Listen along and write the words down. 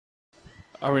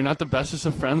Are we not the bestest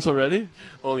of friends already?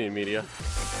 Only in media.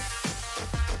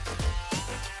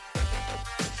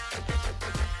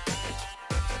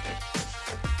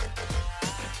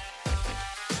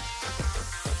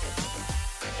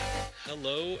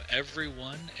 Hello,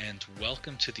 everyone, and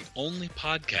welcome to the only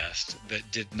podcast that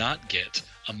did not get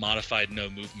a modified no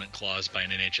movement clause by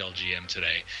an NHL GM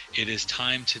today. It is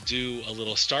time to do a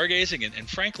little stargazing, and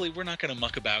frankly, we're not going to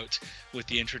muck about with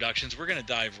the introductions. We're going to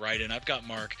dive right in. I've got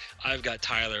Mark, I've got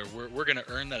Tyler. We're going to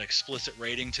earn that explicit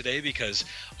rating today because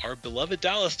our beloved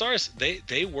Dallas Stars,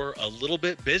 they were a little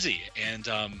bit busy. And,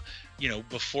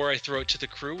 before I throw it to the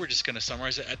crew, we're just going to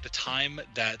summarize it. At the time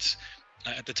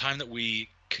that we're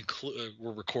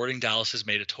recording, Dallas has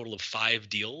made a total of 5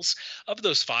 deals. Of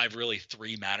those 5, really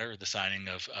 3 matter. The signing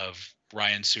of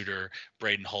Ryan Suter,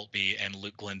 Braden Holtby, and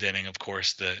Luke Glendening, of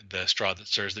course, the straw that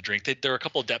stirs the drink. There are a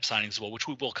couple of depth signings as well, which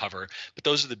we will cover, but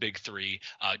those are the big 3.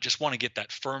 Just want to get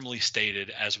that firmly stated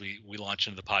as we launch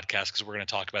into the podcast, because we're going to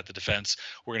talk about the defense,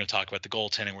 we're going to talk about the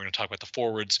goaltending, we're going to talk about the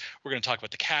forwards, we're going to talk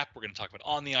about the cap, we're going to talk about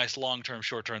on the ice, long-term,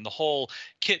 short-term, the whole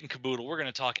kit and caboodle. We're going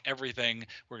to talk everything.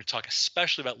 We're going to talk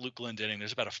especially about Luke Glendening.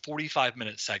 There's about a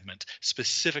 45-minute segment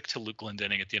specific to Luke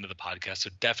Glendening at the end of the podcast, so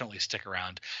definitely stick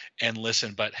around and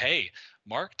listen. But hey,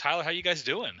 Mark, Tyler, how you guys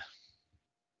doing?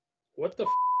 What the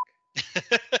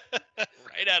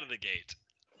Right out of the gate.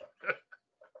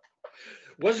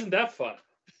 Wasn't that fun?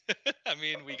 I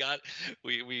mean,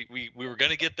 we were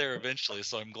going to get there eventually,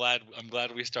 so I'm glad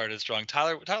we started strong.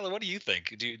 Tyler, what do you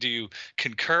think? Do you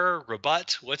concur,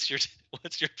 rebut? What's your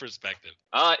perspective?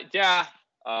 Yeah.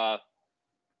 Not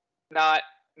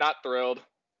thrilled.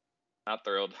 Not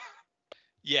thrilled.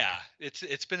 Yeah,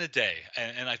 it's been a day,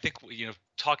 and I think,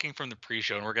 talking from the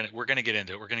pre-show, and we're gonna get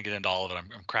into it. We're gonna get into all of it.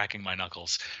 I'm cracking my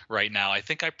knuckles right now. I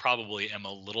think I probably am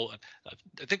a little.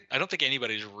 I don't think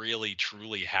anybody's really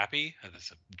truly happy. That's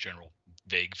a general,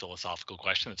 vague philosophical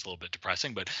question. It's a little bit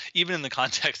depressing, but even in the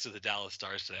context of the Dallas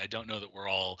Stars today, I don't know that we're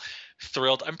all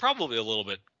thrilled. I'm probably a little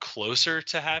bit closer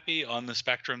to happy on the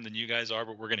spectrum than you guys are,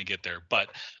 but we're gonna get there. But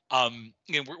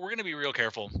we're gonna be real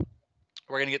careful.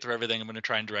 We're going to get through everything. I'm going to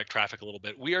try and direct traffic a little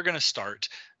bit. We are going to start,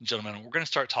 gentlemen, we're going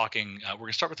to start talking. We're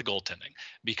going to start with the goaltending,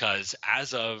 because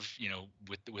as of,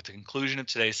 with the conclusion of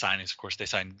today's signings, of course, they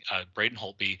signed Braden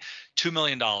Holtby, $2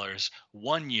 million,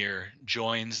 1 year,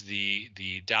 joins the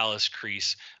Dallas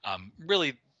crease,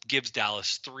 really gives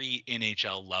Dallas 4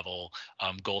 NHL level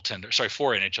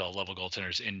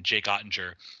goaltenders in Jake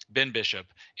Ottinger, Ben Bishop,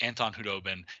 Anton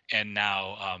Khudobin, and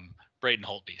now Braden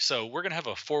Holtby. So we're going to have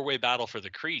a 4-way battle for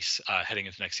the crease heading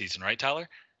into next season, right, Tyler?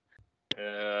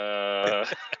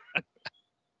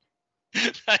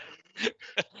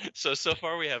 So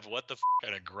far we have what the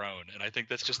and a groan, and I think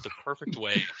that's just the perfect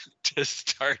way to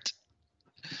start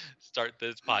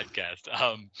this podcast.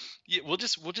 We'll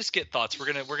just get thoughts.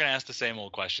 We're gonna ask the same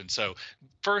old question. So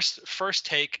first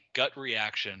take, gut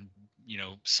reaction.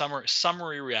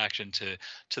 Summary reaction to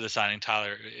the signing.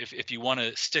 Tyler, if you want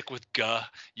to stick with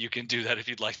you can do that if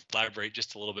you'd like to elaborate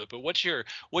just a little bit. But what's your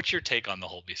take on the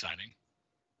Holtby signing?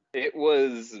 It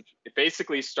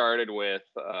basically started with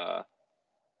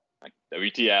like,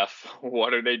 WTF,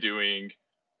 what are they doing?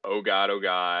 Oh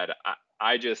God.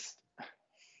 I just,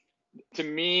 to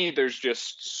me, there's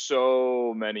just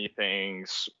so many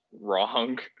things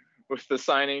wrong with the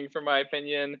signing, from my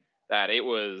opinion, that it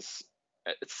was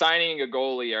signing a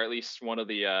goalie, or at least one of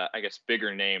the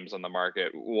bigger names on the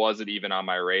market, wasn't even on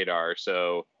my radar.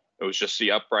 So it was just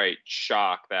the upright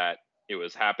shock that it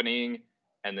was happening,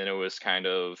 and then it was kind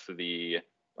of the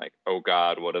like, oh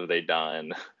God, what have they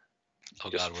done?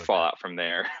 Fall out from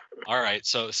there. All right,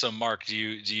 so Mark, do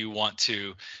you want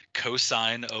to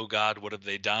co-sign oh God, what have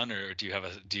they done, or do you have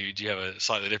a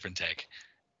slightly different take?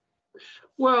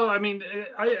 Well, I mean,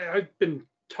 I've been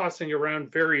tossing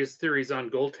around various theories on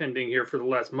goaltending here for the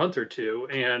last month or two,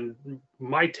 and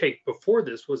my take before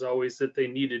this was always that they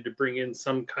needed to bring in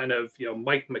some kind of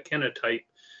Mike McKenna type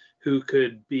who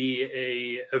could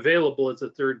be available as a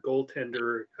third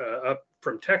goaltender up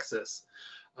from Texas.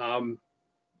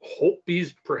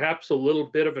 Holtby's perhaps a little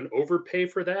bit of an overpay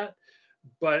for that,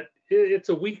 but it's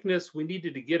a weakness. We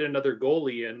needed to get another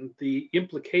goalie, and the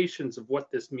implications of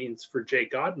what this means for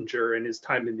Jake Ottinger and his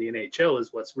time in the NHL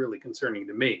is what's really concerning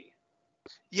to me.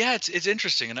 Yeah, it's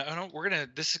interesting, and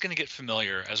this is gonna get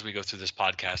familiar as we go through this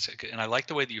podcast, and I like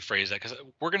the way that you phrase that, because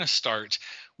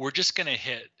we're just gonna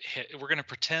we're gonna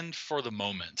pretend for the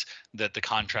moment that the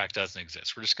contract doesn't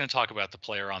exist. We're just gonna talk about the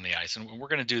player on the ice, and we're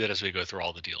gonna do that as we go through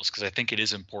all the deals, because I think it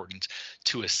is important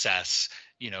to assess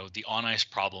the on ice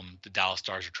problem the Dallas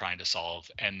Stars are trying to solve,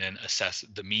 and then assess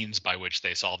the means by which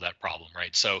they solve that problem,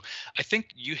 right? So I think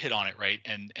you hit on it, right?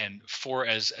 And for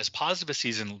as positive a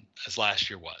season as last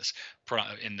year was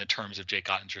in the terms of Jake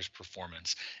Ottinger's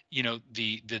performance,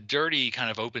 the dirty kind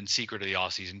of open secret of the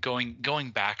offseason,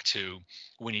 going back to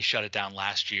when he shut it down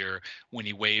last year, when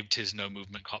he waived his no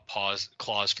movement clause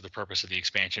for the purpose of the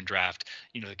expansion draft,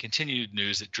 the continued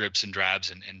news that drips and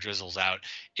drabs and drizzles out,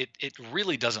 it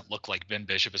really doesn't look like Ben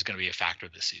Bishop is going to be a factor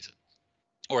this season,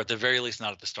 or at the very least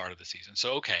not at the start of the season.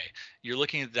 So, okay, you're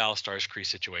looking at the Dallas Stars crease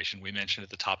situation. We mentioned at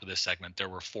the top of this segment there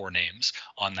were 4 names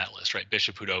on that list, right?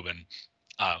 Bishop, Khudobin,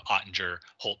 Ottinger,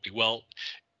 Holtby. Well,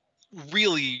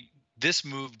 really, this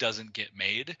move doesn't get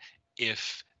made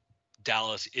if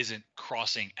Dallas isn't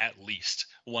crossing at least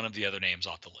one of the other names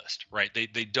off the list, right?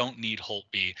 They don't need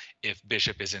Holtby if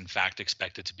Bishop is in fact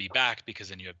expected to be back, because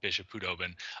then you have Bishop,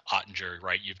 Khudobin, Ottinger,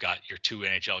 right? You've got your 2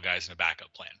 NHL guys in a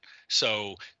backup plan.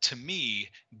 So to me,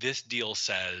 this deal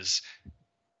says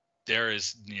there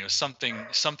is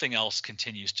something else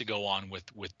continues to go on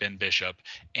with Ben Bishop,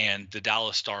 and the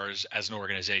Dallas Stars as an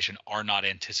organization are not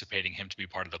anticipating him to be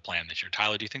part of the plan this year.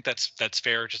 Tyler, do you think that's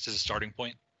fair just as a starting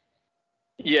point?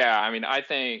 Yeah, I mean,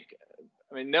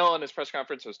 Nil in his press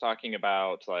conference was talking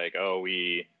about like,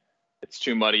 it's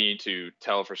too muddy to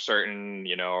tell for certain.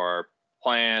 Our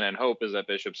plan and hope is that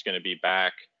Bishop's going to be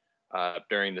back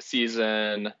during the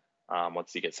season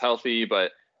once he gets healthy.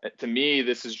 But to me,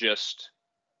 this is just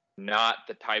not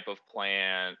the type of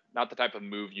plan, not the type of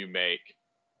move you make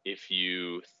if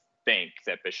you think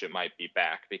that Bishop might be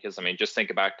back. Because, just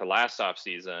think back to last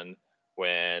offseason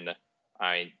when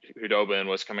Khudobin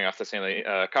was coming off the Stanley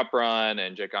Cup run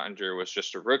and Jake Ottinger was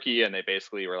just a rookie, and they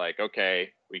basically were like, okay,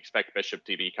 we expect Bishop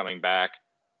to be coming back.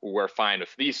 We're fine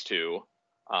with these two.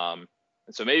 And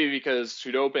so maybe because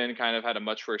Khudobin kind of had a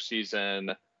much worse season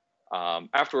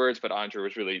afterwards, but Ottinger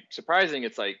was really surprising.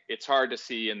 It's like, it's hard to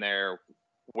see in there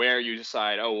where you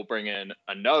decide, we'll bring in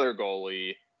another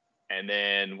goalie, and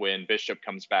then when Bishop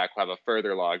comes back, we'll have a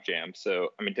further logjam. So,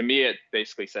 to me, it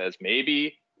basically says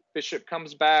maybe Bishop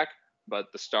comes back,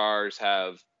 but the Stars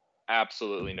have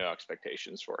absolutely no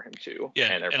expectations for him to.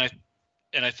 Yeah,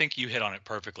 and I think you hit on it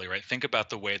perfectly, right? Think about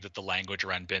the way that the language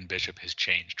around Ben Bishop has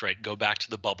changed, right? Go back to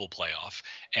the bubble playoff,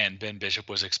 and Ben Bishop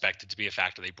was expected to be a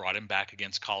factor. They brought him back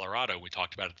against Colorado. We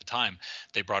talked about it at the time.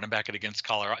 They brought him back against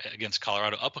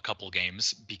Colorado up a couple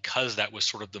games because that was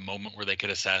sort of the moment where they could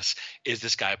assess, is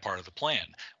this guy a part of the plan?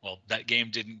 Well, that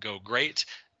game didn't go great.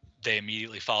 They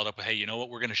immediately followed up with, hey, you know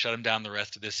what? We're going to shut him down the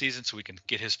rest of this season so we can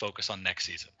get his focus on next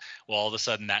season. Well, all of a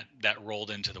sudden that rolled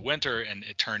into the winter, and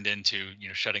it turned into,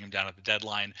 shutting him down at the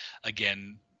deadline.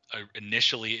 Again,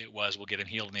 initially it was, we'll get him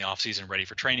healed in the offseason, ready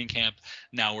for training camp.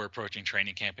 Now we're approaching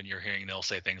training camp, and you're hearing they'll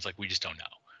say things like, we just don't know.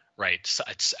 Right. So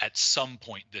it's at some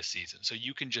point this season. So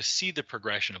you can just see the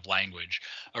progression of language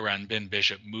around Ben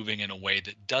Bishop moving in a way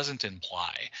that doesn't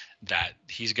imply that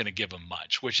he's going to give him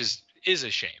much, which is a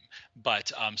shame.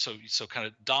 But so kind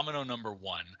of domino number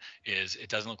 1 is it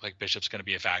doesn't look like Bishop's going to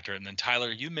be a factor. And then Tyler,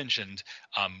 you mentioned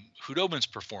Khudobin's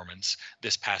performance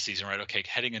this past season, right? Okay,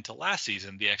 heading into last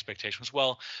season, the expectation was,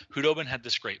 well, Khudobin had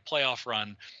this great playoff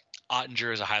run.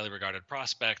 Ottinger is a highly regarded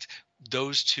prospect.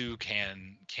 Those two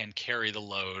can carry the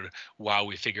load while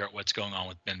we figure out what's going on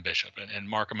with Ben Bishop. And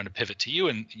Mark, I'm going to pivot to you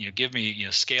and give me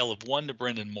scale of 1 to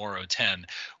Brendan Morrow 10.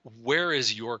 Where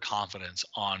is your confidence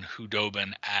on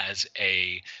Khudobin as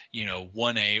a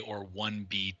 1A or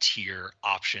 1B tier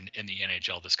option in the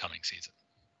NHL this coming season?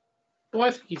 Well,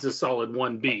 I think he's a solid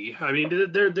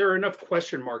 1B. There are enough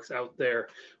question marks out there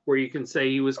where you can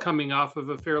say he was coming off of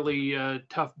a fairly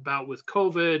tough bout with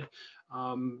COVID.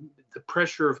 The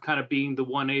pressure of kind of being the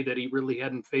 1A that he really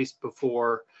hadn't faced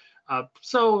before.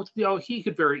 So he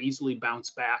could very easily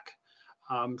bounce back.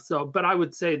 But I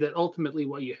would say that ultimately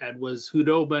what you had was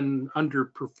Khudobin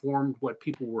underperformed what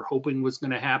people were hoping was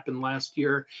going to happen last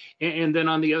year. And then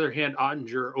on the other hand,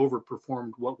 Ottinger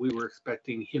overperformed what we were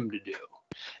expecting him to do.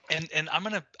 And I'm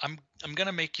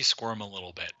gonna make you squirm a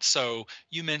little bit. So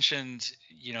you mentioned,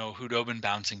 Khudobin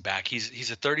bouncing back.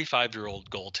 He's a 35-year-old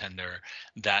goaltender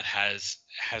that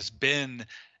has been,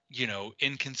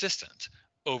 inconsistent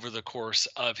over the course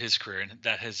of his career, and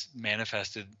that has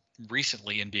manifested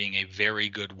recently in being a very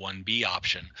good 1B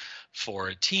option for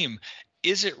a team.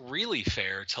 Is it really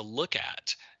fair to look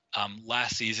at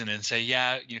last season and say,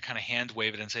 kind of hand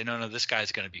wave it and say, no, this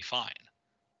guy's going to be fine?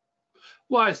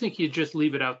 Well, I think you just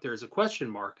leave it out there as a question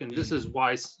mark. And this is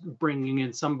why bringing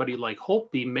in somebody like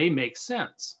Holtby may make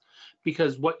sense,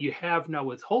 because what you have now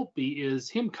with Holtby is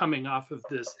him coming off of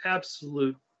this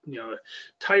absolute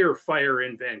tire fire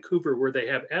in Vancouver where they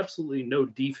have absolutely no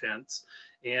defense,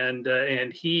 and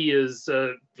he is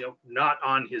not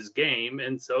on his game,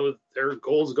 and so there are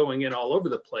goals going in all over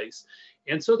the place.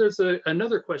 And so there's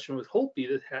another question with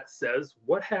Holtby that says,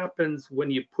 what happens when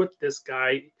you put this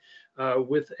guy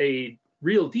with a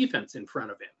real defense in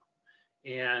front of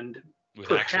him, and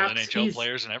with actual NHL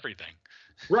players and everything?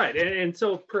 Right, and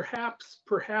so perhaps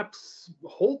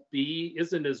Holtby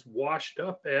isn't as washed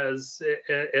up as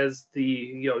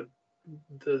the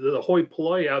the hoi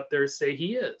polloi out there say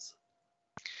he is.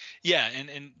 Yeah,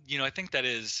 and I think that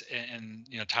is, and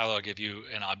Tyler, I'll give you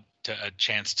a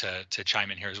chance to chime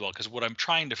in here as well, because what I'm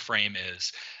trying to frame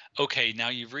is, okay, now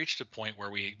you've reached a point where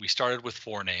we started with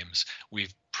 4 names.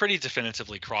 We've pretty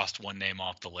definitively crossed one name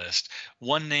off the list.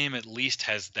 One name at least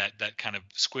has that kind of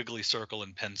squiggly circle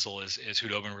and pencil. Is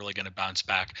Khudobin really going to bounce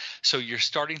back? So you're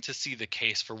starting to see the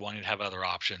case for wanting to have other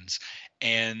options.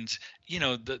 And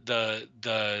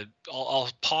I'll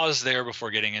pause there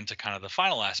before getting into kind of the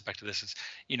final aspect of this. Is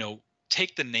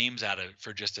take the names out of it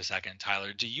for just a second.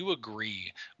 Tyler, do you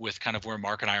agree with kind of where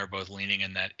Mark and I are both leaning,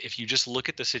 in that if you just look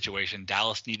at the situation,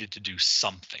 Dallas needed to do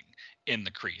something in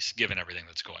the crease given everything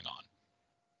that's going on?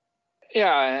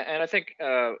 Yeah, and I think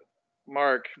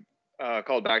Mark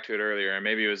called back to it earlier, and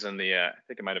maybe it was in the I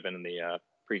think it might have been in the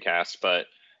precast, but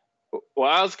what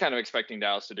I was kind of expecting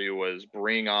Dallas to do was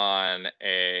bring on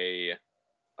a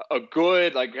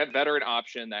good, like, veteran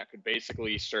option that could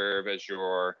basically serve as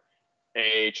your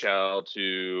AHL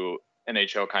to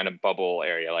NHL kind of bubble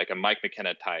area, like a Mike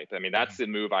McKenna type. I mean, that's the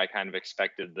move I kind of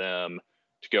expected them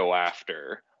to go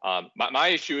after. My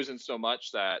issue isn't so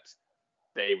much that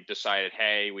they decided,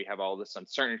 hey, we have all this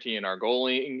uncertainty in our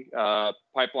goalie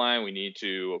pipeline. We need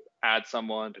to add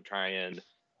someone to try and,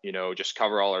 just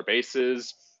cover all our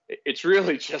bases. It's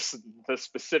really just the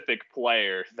specific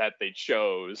player that they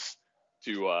chose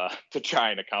to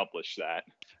try and accomplish that.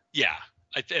 Yeah.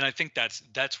 And I think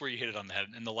that's where you hit it on the head.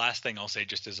 And the last thing I'll say,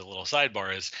 just as a little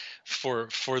sidebar, is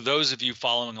for those of you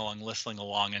following along, listening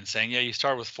along, and saying, yeah, you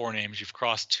start with 4 names, you've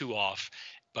crossed 2 off,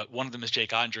 but one of them is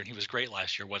Jake Oettinger, and he was great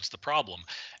last year. What's the problem?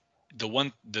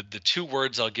 The 2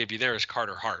 words I'll give you there is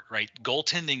Carter Hart, right?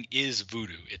 Goaltending is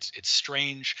voodoo. It's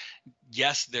strange.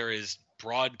 Yes, there is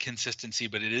broad consistency,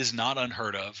 but it is not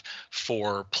unheard of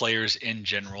for players in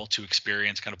general to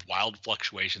experience kind of wild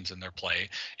fluctuations in their play.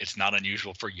 It's not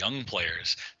unusual for young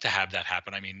players to have that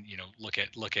happen. I mean, look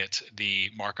at the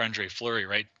Marc-Andre Fleury,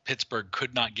 right? Pittsburgh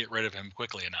could not get rid of him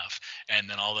quickly enough, and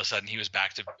then all of a sudden he was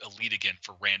back to elite again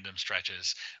for random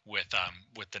stretches with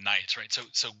the Knights, right?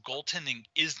 So goaltending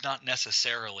is not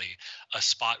necessarily a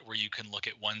spot where you can look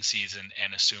at one season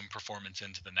and assume performance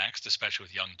into the next, especially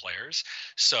with young players.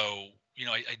 So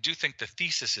I do think the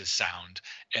thesis is sound,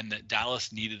 and that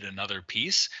Dallas needed another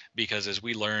piece, because as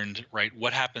we learned, right,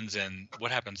 what happens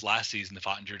last season if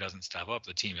Oettinger doesn't step up,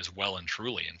 the team is well and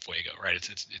truly in fuego, right?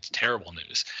 It's terrible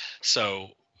news. So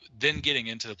then getting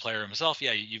into the player himself,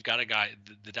 yeah, you've got a guy.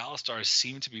 The Dallas Stars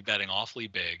seem to be betting awfully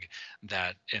big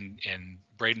that in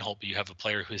Braden Holtby, you have a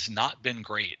player who has not been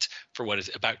great for what is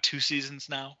about 2 seasons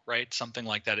now, right? Something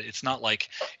like that. It's not like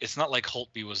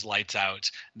Holtby was lights out,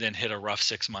 then hit a rough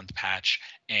 6-month patch,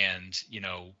 and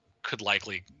could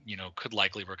likely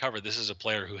recover. This is a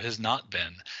player who has not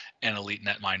been an elite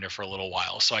netminder for a little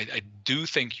while. So I do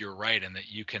think you're right in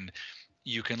that you can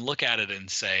look at it and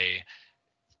say,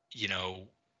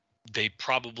 they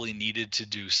probably needed to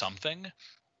do something,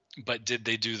 but did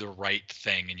they do the right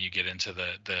thing? And you get into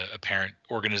the apparent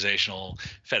organizational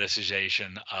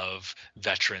fetishization of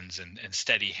veterans and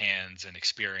steady hands and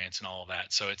experience and all of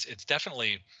that. So it's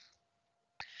definitely,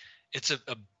 it's a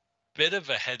bit of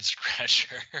a head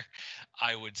scratcher,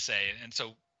 I would say. And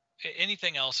so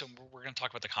anything else, and we're going to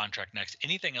talk about the contract next,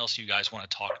 anything else you guys want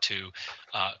to talk to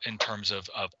in terms of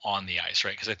on the ice,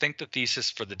 right? Because I think the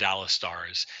thesis for the Dallas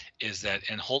Stars is that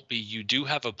in Holtby, you do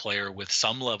have a player with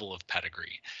some level of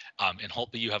pedigree. In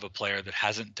Holtby, you have a player that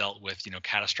hasn't dealt with,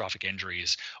 catastrophic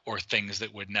injuries or things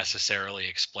that would necessarily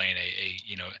explain a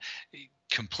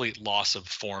complete loss of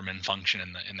form and function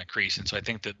in the crease. And so I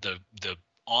think that the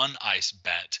on ice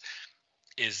bet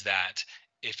is that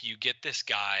if you get this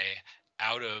guy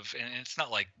out of, and it's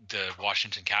not like the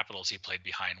Washington Capitals he played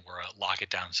behind were a lock it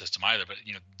down system either, but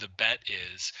the bet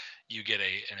is you get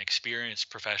an experienced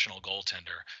professional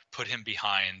goaltender, put him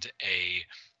behind a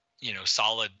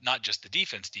solid, not just the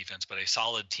defense, but a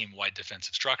solid team-wide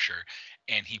defensive structure,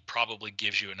 and he probably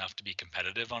gives you enough to be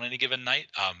competitive on any given night.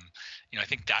 I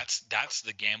think that's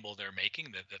the gamble they're making,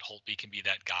 that Holtby can be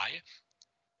that guy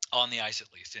on the ice,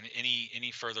 at least. And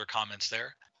any further comments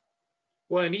there?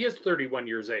 Well, and he is 31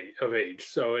 years of age,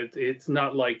 so it's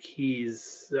not like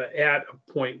he's at a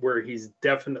point where he's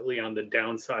definitely on the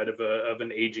downside of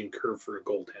an aging curve for a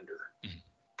goaltender. Mm-hmm.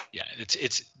 Yeah,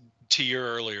 it's to your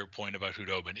earlier point about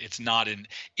Khudobin.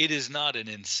 It is not an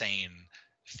insane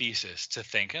thesis to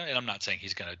think, and I'm not saying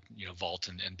he's going to vault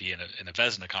and be in a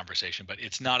Vezina conversation, but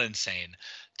it's not insane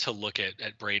to look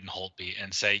at Braden Holtby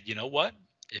and say, you know what,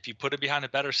 if you put it behind a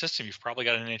better system, you've probably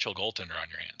got an NHL goaltender on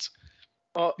your hands.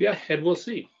 Well, yeah, and we'll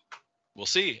see. We'll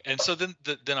see. And so then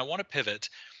I want to pivot.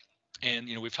 And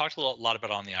we've talked a lot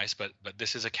about on the ice, but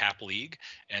this is a cap league,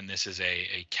 and this is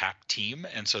a cap team,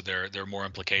 and so there are more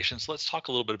implications. Let's talk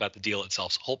a little bit about the deal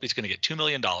itself. So Holtby's going to get $2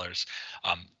 million,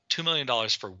 $2 million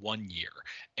for 1 year.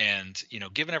 And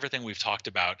given everything we've talked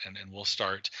about, and we'll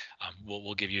start,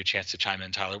 we'll give you a chance to chime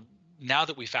in, Tyler. Now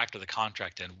that we factor the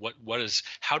contract in,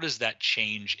 how does that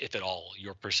change, if at all,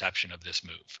 your perception of this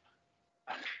move?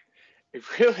 It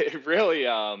really.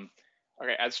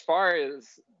 Okay, as far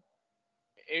as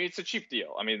it's a cheap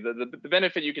deal. I mean, the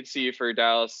benefit you could see for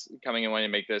Dallas coming in when you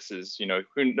make this is,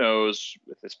 who knows,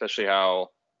 especially how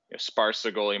sparse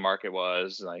the goalie market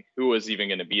was, like who was even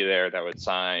going to be there that would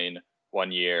sign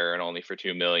 1 year and only for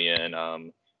 $2 million.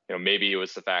 Maybe it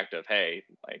was the fact of, hey,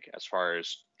 like as far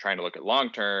as trying to look at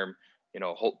long term,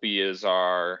 Holtby is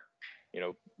our,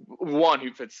 one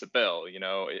who fits the bill.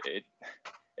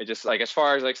 It just like as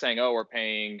far as like saying, oh, we're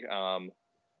paying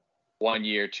 1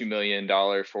 year, $2 million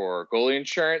for goalie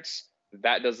insurance,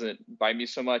 that doesn't bite me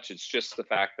so much. It's just the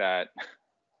fact that,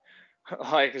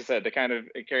 like I said, to kind of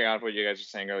carry on with what you guys were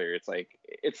saying earlier, it's like,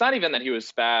 it's not even that he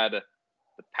was bad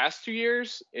the past 2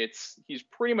 years. He's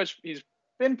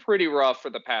been pretty rough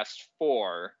for the past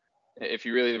 4, if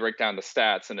you really break down the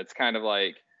stats. And it's kind of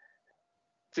like,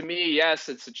 to me, yes,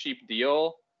 it's a cheap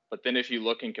deal. But then if you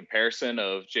look in comparison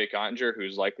of Jake Ottinger,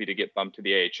 who's likely to get bumped to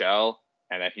the AHL,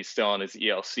 and that he's still on his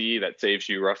ELC, that saves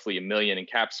you roughly $1 million in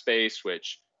cap space,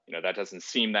 which, that doesn't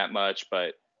seem that much,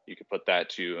 but you could put that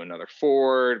to another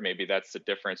forward. Maybe that's the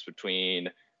difference between,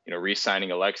 re-signing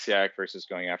Alexiak versus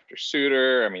going after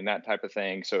Suter. I mean, that type of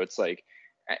thing. So it's like,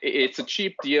 it's a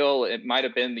cheap deal. It might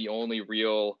have been the only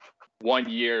real 1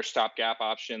 year stopgap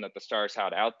option that the Stars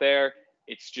had out there.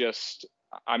 It's just,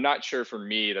 I'm not sure for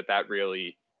me that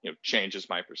really, changes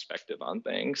my perspective on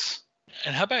things.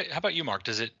 And how about you, Mark?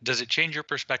 Does it change your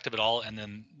perspective at all? And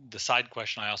then the side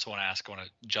question I also want to ask, I want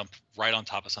to jump right on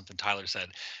top of something Tyler said.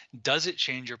 Does it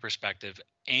change your perspective?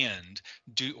 And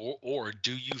do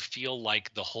you feel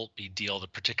like the Holtby deal, the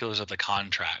particulars of the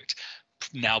contract,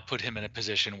 now put him in a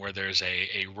position where there's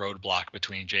a roadblock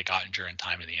between Jake Ottinger and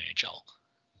time in the NHL?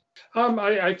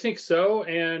 I think so,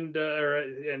 and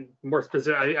more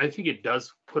specific, I think it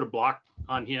does put a block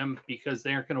on him because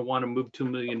they aren't going to want to move $2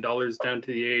 million down to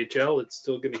the AHL. It's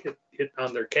still going to hit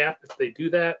on their cap if they do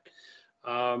that.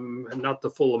 Not the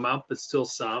full amount, but still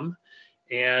some.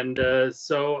 And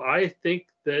so I think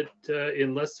that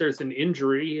unless there's an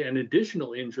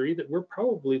additional injury, that we're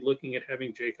probably looking at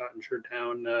having Jake Ottinger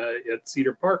down at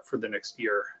Cedar Park for the next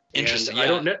year. Interesting.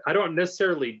 And yeah. I don't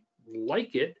necessarily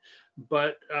like it,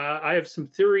 but I have some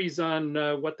theories on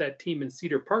what that team in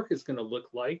Cedar Park is going to look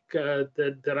like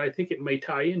that I think it may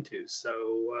tie into.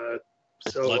 So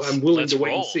I'm willing to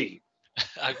wait and see.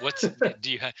 Unless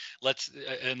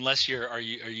are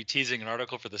you teasing an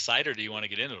article for the site, or do you want to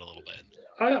get into it a little bit?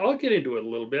 I'll get into it a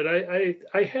little bit.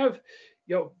 I have,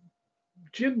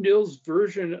 Jim Nill's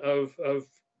version of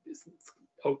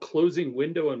a closing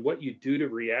window and what you do to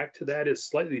react to that is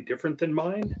slightly different than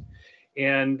mine,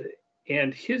 and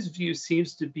his view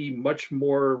seems to be much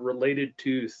more related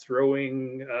to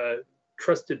throwing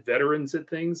trusted veterans at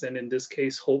things, and in this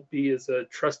case, Holtby is a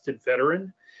trusted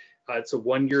veteran. It's a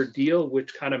 1 year deal,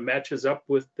 which kind of matches up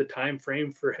with the time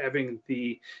frame for having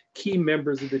the key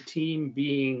members of the team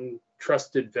being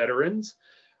trusted veterans.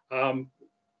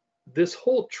 This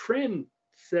whole trend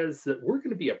says that we're going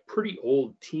to be a pretty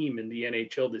old team in the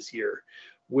NHL this year,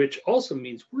 which also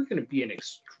means we're going to be an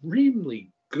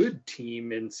extremely good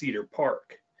team in Cedar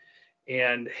Park.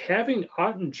 And having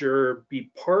Ottinger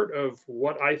be part of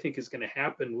what I think is going to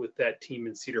happen with that team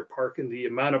in Cedar Park and the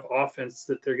amount of offense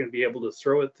that they're going to be able to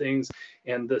throw at things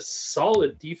and the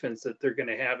solid defense that they're going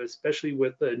to have, especially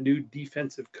with a new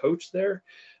defensive coach there,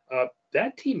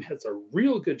 that team has a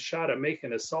real good shot at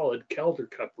making a solid Calder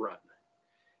Cup run.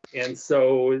 And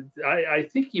so I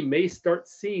think you may start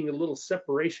seeing a little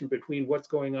separation between what's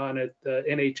going on at the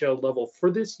NHL level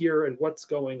for this year and what's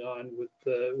going on with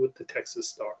the Texas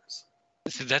Stars.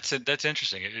 So that's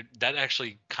interesting. That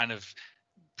actually kind of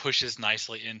pushes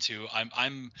nicely into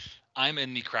I'm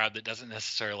in the crowd that doesn't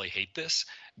necessarily hate this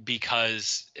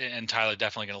because, and Tyler,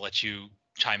 definitely going to let you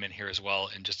chime in here as well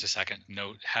in just a second.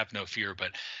 Have no fear.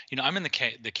 But I'm in the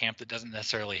camp that doesn't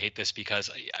necessarily hate this, because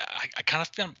I kind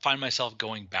of find myself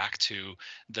going back to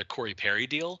the Corey Perry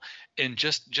deal, and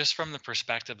just from the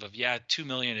perspective of, yeah, $2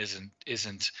 million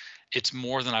isn't it's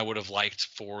more than I would have liked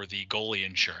for the goalie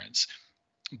insurance,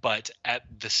 but at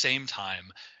the same time,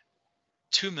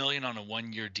 $2 million on a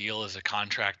 1-year deal is a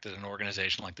contract that an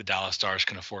organization like the Dallas Stars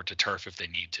can afford to turf if they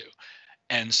need to.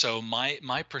 And so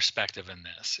my perspective in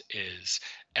this is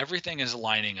everything is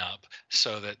lining up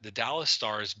so that the Dallas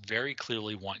Stars very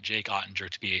clearly want Jake Ottinger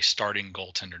to be a starting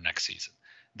goaltender next season.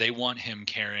 They want him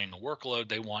carrying a workload.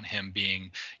 They want him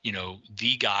being,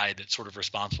 the guy that's sort of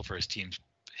responsible for his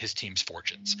team's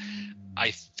fortunes.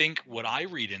 I think what I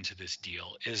read into this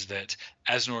deal is that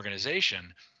as an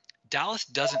organization, Dallas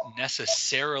doesn't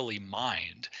necessarily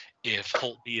mind if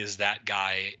Holtby is that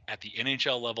guy at the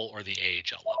NHL level or the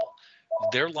AHL level.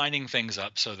 They're lining things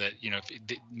up so that,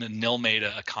 Nil made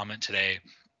a comment today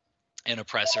in a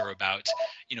presser about,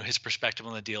 his perspective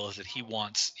on the deal is that he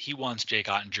wants Jake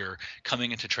Ottinger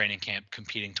coming into training camp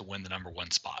competing to win the number 1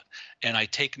 spot. And I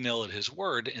take Nil at his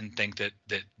word and think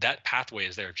that pathway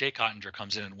is there. If Jake Ottinger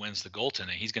comes in and wins the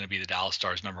goaltending, he's going to be the Dallas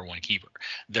Stars' number 1 keeper.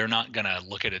 They're not going to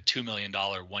look at a $2 million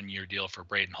 1-year deal for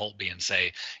Braden Holtby and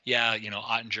say, yeah,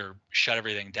 Ottinger shut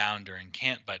everything down during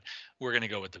camp, but we're going to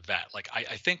go with the vet. Like, I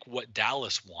think what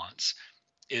Dallas wants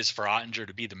is for Ottinger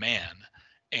to be the man.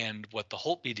 And what the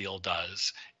Holtby deal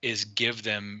does is give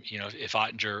them, if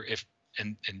Ottinger,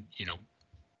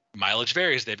 mileage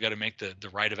varies, they've got to make the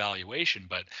right evaluation.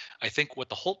 But I think what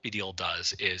the Holtby deal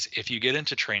does is if you get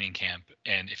into training camp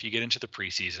and if you get into the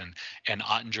preseason and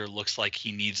Ottinger looks like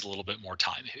he needs a little bit more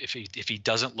time, if he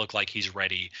doesn't look like he's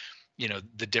ready,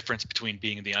 the difference between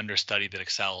being the understudy that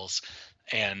excels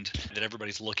and that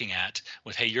everybody's looking at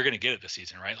with, hey, you're going to get it this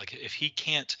season, right? Like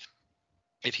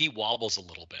if he wobbles a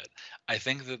little bit, I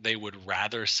think that they would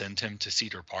rather send him to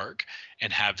Cedar Park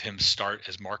and have him start,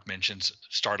 as Mark mentions,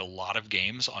 start a lot of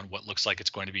games on what looks like it's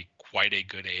going to be quite a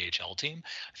good AHL team.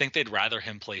 I think they'd rather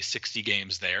him play 60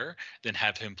 games there than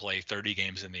have him play 30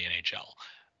 games in the NHL.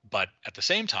 But at the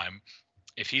same time,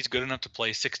 if he's good enough to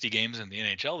play 60 games in the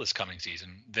NHL this coming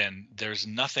season, then there's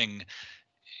nothing,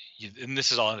 and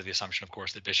this is all under the assumption, of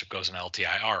course, that Bishop goes in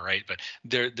LTIR, right? But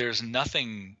there's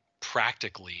nothing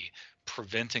practically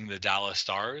preventing the Dallas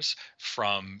Stars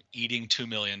from eating $2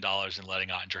 million and letting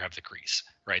Ottinger have the crease,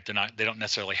 right? They don't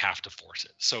necessarily have to force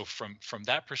it. So from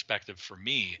that perspective, for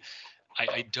me,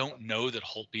 I don't know that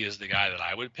Holtby is the guy that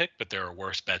I would pick, but there are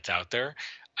worse bets out there.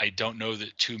 I don't know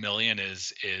that $2 million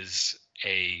is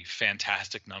a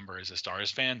fantastic number as a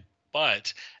Stars fan,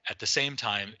 but at the same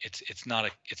time, it's not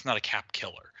a cap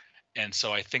killer. And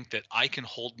so I think that I can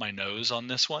hold my nose on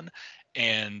this one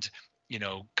and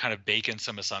kind of bake in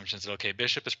some assumptions that, okay,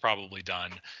 Bishop is probably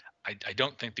done. I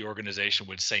don't think the organization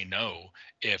would say no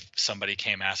if somebody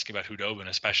came asking about Khudobin,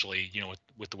 especially,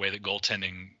 with the way that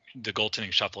the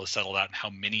goaltending shuffle is settled out and how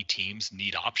many teams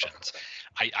need options.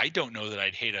 I don't know that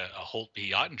I'd hate a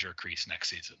Holtby Ottinger crease next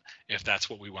season if that's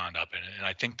what we wound up in. And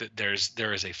I think that there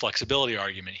is a flexibility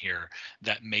argument here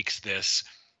that makes this,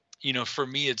 for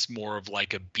me, it's more of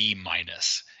like a B-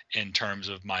 in terms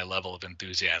of my level of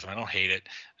enthusiasm. I don't hate it.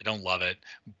 I don't love it,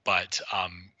 but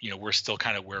we're still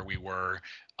kind of where we were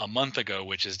a month ago,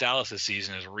 which is Dallas's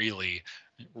season is really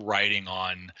riding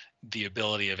on the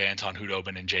ability of Anton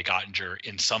Khudobin and Jake Ottinger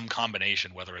in some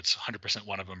combination, whether it's 100%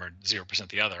 one of them or 0%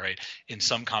 the other, right? In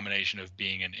some combination of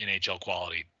being an NHL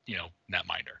quality,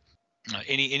 netminder.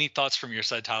 Any thoughts from your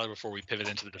side, Tyler, before we pivot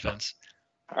into the defense?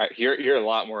 All right, you're a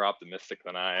lot more optimistic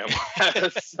than I am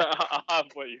of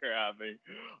what you're having.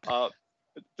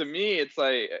 To me, it's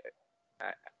like,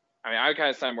 I kind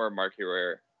of sound more Mark here,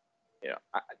 where,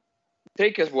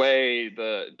 take away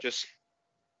just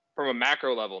from a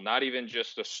macro level, not even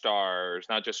just the Stars,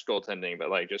 not just goaltending, but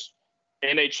like just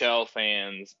NHL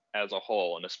fans as a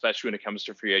whole, and especially when it comes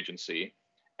to free agency.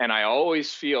 And I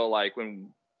always feel like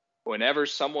whenever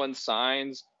someone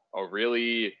signs a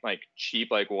really like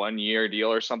cheap, like 1-year deal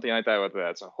or something like that, whether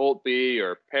that's a Holtby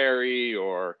or Perry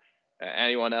or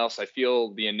anyone else, I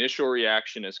feel the initial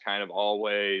reaction is kind of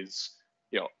always,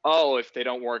 oh, if they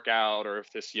don't work out, or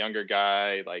if this younger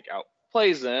guy like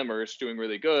outplays them or is doing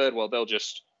really good, well, they'll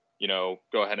just,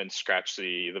 go ahead and scratch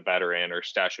the veteran or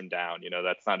stash him down.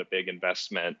 That's not a big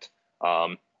investment.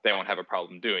 They won't have a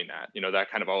problem doing that.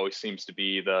 That kind of always seems to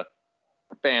be the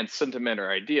fan sentiment or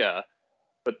idea.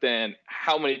 But then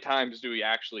how many times do we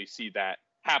actually see that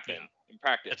happen in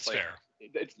practice? It's fair.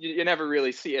 You never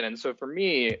really see it. And so for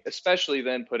me, especially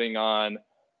then putting on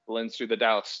the lens through the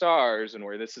Dallas Stars, and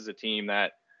where this is a team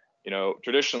that,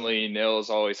 traditionally Nils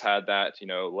always had that,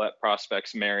 let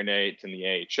prospects marinate in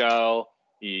the AHL.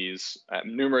 He's at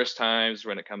numerous times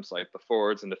when it comes to like the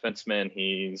forwards and defensemen,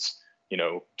 he's,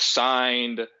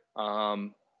 signed,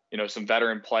 some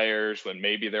veteran players when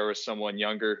maybe there was someone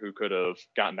younger who could have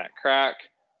gotten that crack.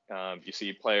 You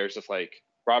see players of like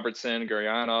Robertson,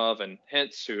 Gurianov, and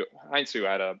Hintz who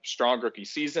had a strong rookie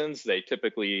seasons. They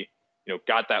typically,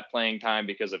 got that playing time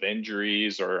because of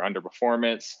injuries or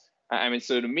underperformance. I mean,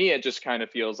 so to me, it just kind of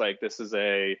feels like this is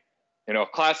a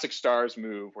classic Stars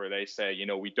move where they say,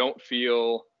 we don't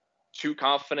feel too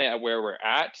confident at where we're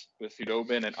at with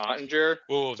Khudobin and Ottinger.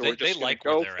 Whoa, so they like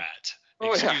where they're at.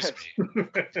 Excuse me.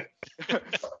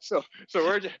 so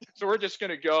we're just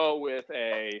gonna go with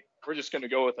a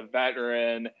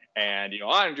veteran, and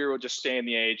Ottinger will just stay in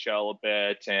the AHL a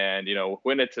bit, and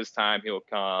when it's his time, he'll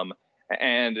come.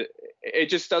 And it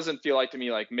just doesn't feel like to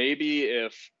me like maybe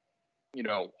if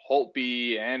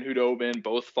Holtby and Khudobin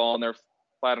both fall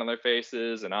flat on their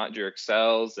faces and Ottinger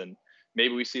excels, and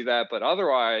maybe we see that. But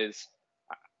otherwise,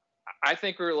 I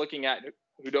think we're looking at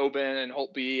Khudobin and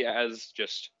Holtby as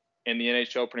just in the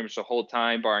NHL pretty much the whole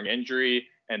time, barring injury.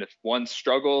 And if one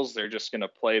struggles, they're just going to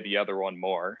play the other one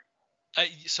more.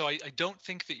 So I don't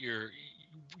think that you're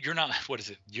not, what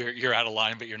is it? You're out of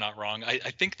line, but you're not wrong. I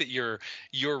think that your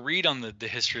read on the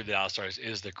history of the Dallas Stars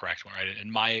is the correct one, right?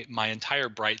 And my entire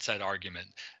bright side argument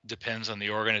depends on the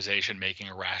organization making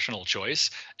a rational choice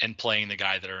and playing the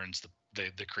guy that earns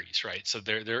the crease, right? So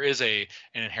there is an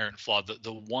inherent flaw.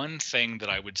 The one thing that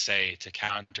I would say to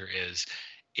counter is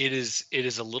it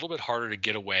is a little bit harder to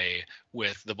get away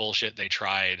with the bullshit they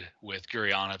tried with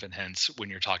Gurianov and Hintz when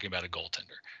you're talking about a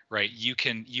goaltender, right? You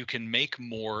can make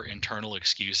more internal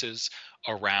excuses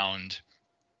around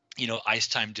ice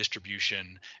time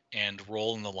distribution and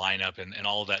role in the lineup and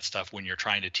all of that stuff when you're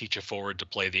trying to teach a forward to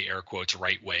play the air quotes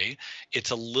right way.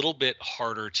 It's a little bit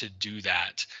harder to do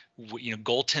that.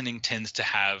 Goaltending tends to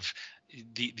have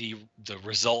the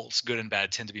results, good and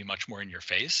bad, tend to be much more in your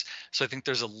face. So I think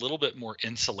there's a little bit more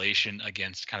insulation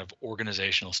against kind of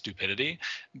organizational stupidity,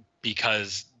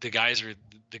 because the guy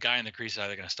in the crease is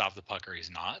either going to stop the puck or he's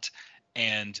not.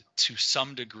 And to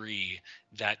some degree,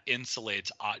 that insulates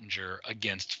Ottinger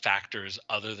against factors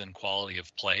other than quality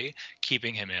of play,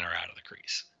 keeping him in or out of the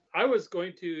crease. I was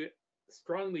going to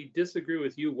strongly disagree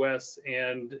with you, Wes,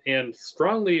 and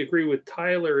strongly agree with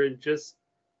Tyler, and just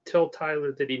tell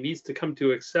Tyler that he needs to come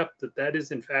to accept that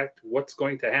is in fact what's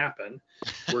going to happen.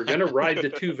 We're going to ride the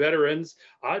two veterans.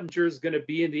 Ottinger is going to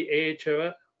be in the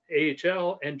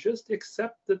AHL, and just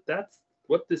accept that that's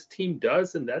what this team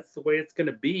does, and that's the way it's going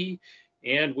to be.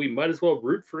 And we might as well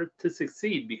root for it to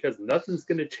succeed, because nothing's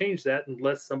going to change that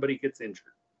unless somebody gets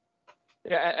injured.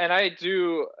 Yeah, and I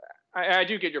do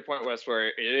get your point, Wes, where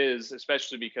it is,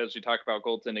 especially because we talk about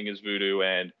goaltending as voodoo,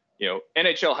 and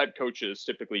NHL head coaches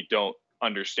typically don't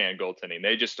understand goaltending.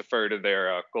 They just defer to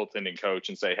their goaltending coach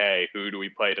and say, hey, who do we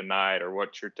play tonight, or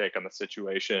what's your take on the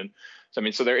situation?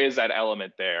 So there is that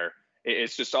element there.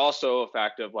 It's just also a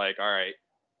fact of like, all right,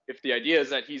 if the idea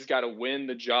is that he's got to win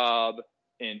the job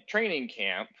in training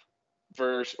camp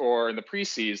or in the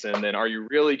preseason, then are they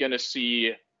really going to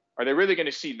see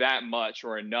that much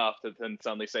or enough to then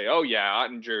suddenly say, oh yeah,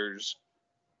 Ottinger's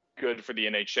good for the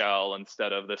NHL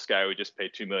instead of this guy we just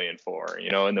paid $2 million for,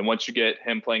 and then once you get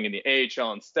him playing in the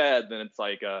AHL instead, then it's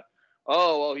like,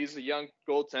 oh, well, he's a young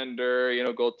goaltender,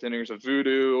 goaltender's a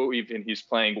voodoo, even he's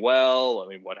playing well. I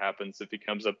mean, what happens if he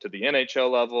comes up to the NHL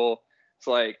level? It's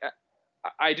like,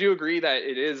 I do agree that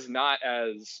it is not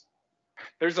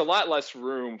there's a lot less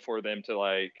room for them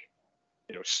to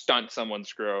stunt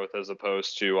someone's growth, as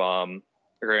opposed to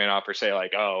agreeing off or say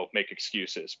like, oh, make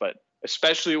excuses. But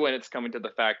especially when it's coming to the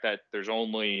fact that there's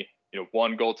only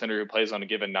one goaltender who plays on a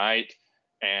given night,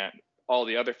 and all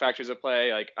the other factors at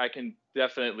play, like I can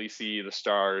definitely see the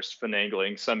Stars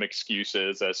finagling some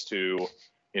excuses as to,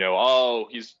 oh,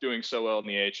 he's doing so well in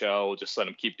the AHL, we'll just let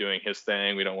him keep doing his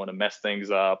thing. We don't want to mess things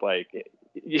up. Like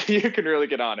you can really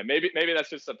get on it. Maybe that's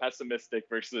just a pessimistic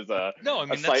versus a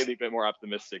slightly bit more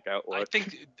optimistic outlook. I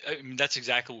think that's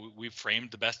exactly what we've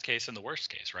framed the best case and the worst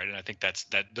case, right? And I think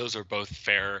those are both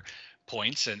fair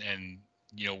points, and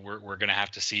we're going to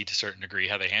have to see to a certain degree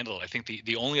how they handle it. I think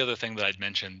the only other thing that I'd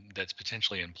mention that's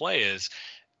potentially in play is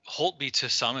Holtby to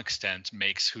some extent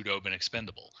makes Khudobin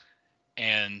expendable.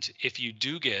 And if you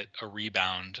do get a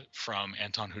rebound from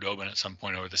Anton Khudobin at some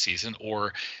point over the season,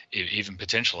 or even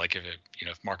potential, like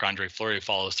if Marc-Andre Fleury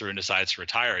follows through and decides to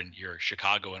retire, and you're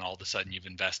Chicago, and all of a sudden you've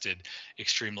invested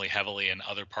extremely heavily in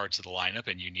other parts of the lineup,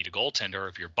 and you need a goaltender, or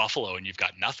if you're Buffalo and you've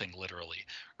got nothing, literally,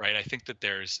 right? I think that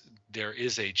there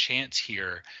is a chance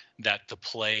here that the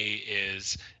play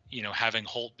is, having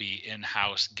Holtby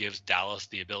in-house gives Dallas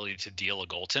the ability to deal a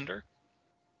goaltender.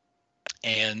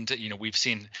 And, we've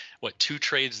seen 2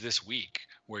 trades this week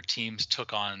where teams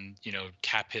took on,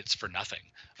 cap hits for nothing,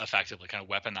 effectively kind of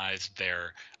weaponized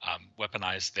their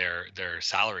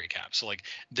salary cap. So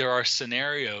there are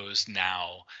scenarios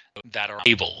now that are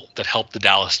able, that help the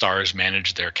Dallas Stars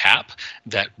manage their cap,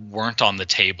 that weren't on the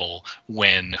table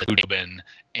when Khudobin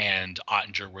and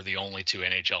Ottinger were the only 2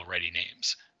 NHL ready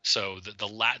names. So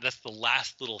that's the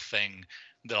last little thing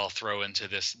that I'll throw into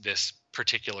this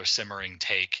particular simmering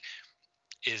take,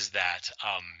 is that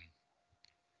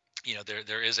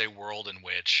there is a world in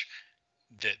which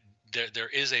there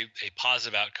is a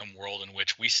positive outcome world in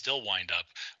which we still wind up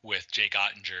with Jake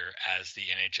Ottinger as the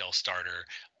NHL starter,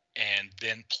 and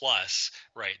then plus,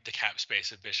 right, the cap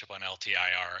space of Bishop on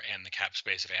LTIR and the cap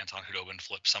space of Anton Khudobin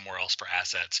flipped somewhere else for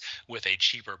assets, with a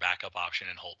cheaper backup option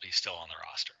in Holtby still on the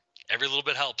roster. Every little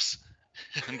bit helps.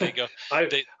 And they go.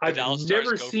 I've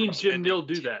never seen Jim Nill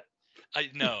do that. I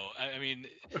know. I mean,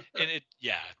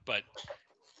 but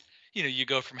you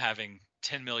go from having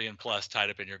 10 million plus tied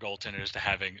up in your goaltenders to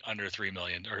having under 3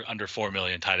 million or under 4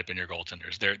 million tied up in your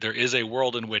goaltenders. There is a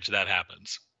world in which that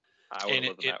happens, and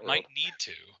it might need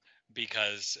to,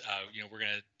 because we're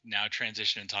going to now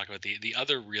transition and talk about the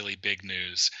other really big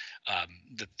news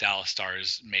that Dallas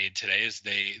Stars made today. Is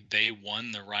they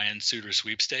won the Ryan Suter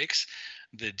sweepstakes.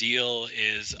 The deal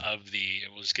is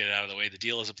we'll just get it out of the way. The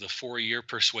deal is of the 4-year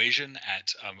persuasion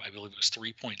at, I believe it was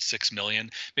 3.6 million,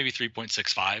 maybe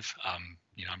 3.65.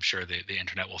 I'm sure the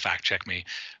internet will fact check me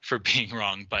for being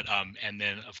wrong, but and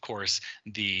then of course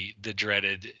the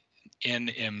dreaded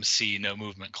NMC, no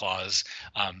movement clause,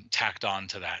 tacked on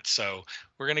to that. So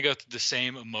we're going to go through the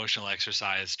same emotional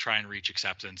exercise, try and reach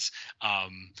acceptance.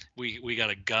 We got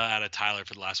a gut out of Tyler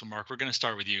for the last one. Mark, we're going to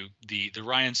start with you. The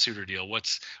Ryan Suter deal. What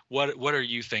are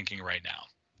you thinking right now?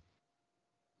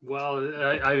 Well,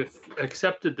 I've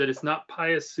accepted that it's not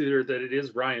Pius Suter, that it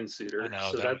is Ryan Suter. I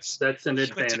know, so that's an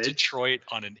advantage. Went to Detroit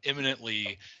on an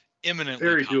eminently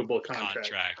very doable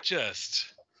contract.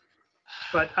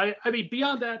 But I mean,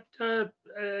 beyond that,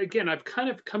 again, I've kind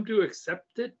of come to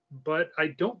accept it, but I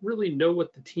don't really know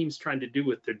what the team's trying to do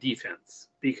with their defense,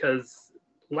 because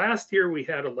last year we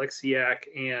had Alexiak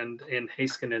and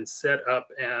Heiskanen set up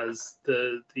as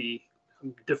the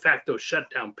de facto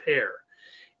shutdown pair.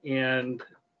 And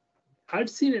I've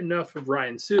seen enough of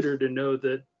Ryan Suter to know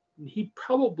that he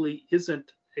probably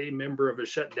isn't a member of a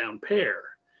shutdown pair.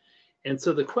 And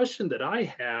so the question that I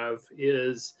have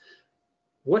is,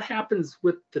 what happens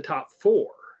with the top 4?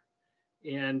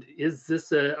 And is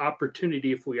this an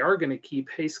opportunity, if we are going to keep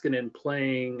Heiskanen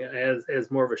playing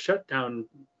as more of a shutdown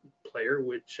player,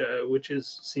 which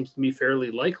seems to me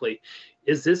fairly likely,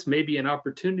 is this maybe an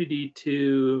opportunity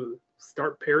to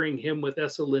start pairing him with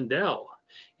Esa Lindell?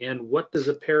 And what does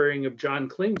a pairing of John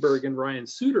Klingberg and Ryan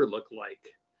Suter look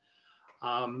like?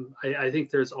 I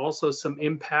think there's also some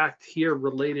impact here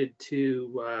related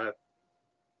to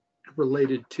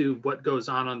what goes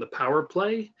on the power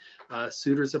play.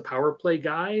 Suter's a power play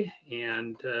guy,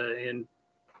 and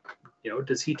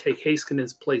does he take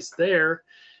Heiskanen's place there?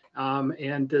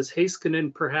 And does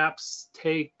Heiskanen perhaps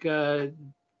take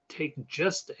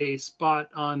just a spot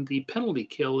on the penalty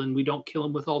kill, and we don't kill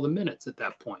him with all the minutes at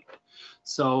that point?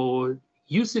 So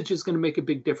usage is going to make a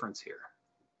big difference here.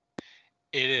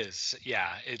 It is,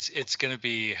 yeah. It's going to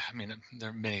be. I mean,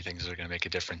 there are many things that are going to make a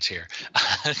difference here.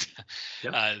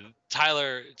 Yep.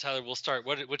 Tyler, we'll start.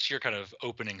 What's your kind of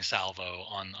opening salvo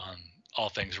on all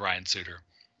things Ryan Suter?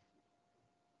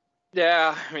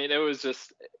 Yeah, I mean, it was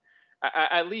just,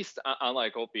 at least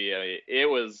unlike Holtby, it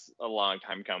was a long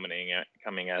time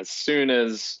coming. As soon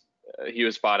as he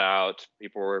was bought out,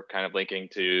 people were kind of linking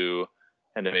to,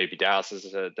 and then maybe Dallas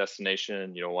as a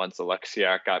destination. Once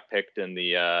Alexiak got picked in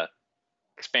the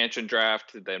expansion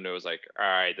draft, then it was like, all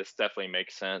right, this definitely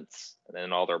makes sense. And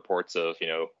then all the reports of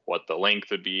what the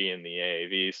length would be in the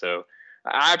AAV. So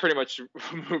I pretty much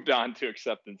moved on to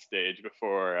acceptance stage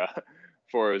before it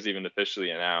was even officially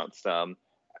announced. I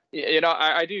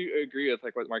do agree with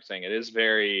what Mark's saying. It is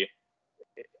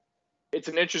it's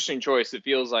an interesting choice. It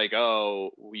feels like,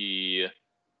 we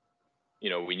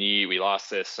lost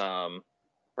this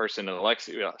person in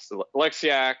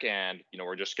Alexiak, and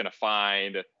we're just gonna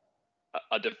find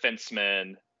a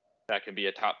defenseman that can be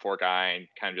a top 4 guy and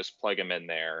kind of just plug him in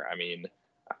there. I mean,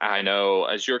 I know,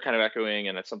 as you're kind of echoing,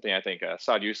 and it's something I think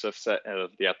Saad Yousuf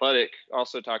of The Athletic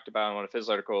also talked about in one of his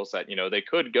articles, that, they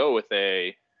could go with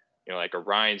a, like a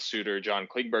Ryan Suter, John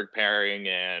Klingberg pairing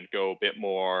and go a bit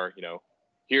more,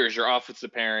 here's your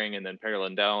offensive pairing, and then pair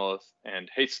Lindell and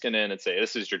Heiskanen and say,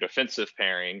 this is your defensive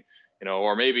pairing,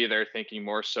 or maybe they're thinking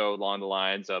more so along the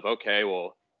lines of, okay,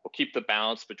 well, we'll keep the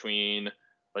balance between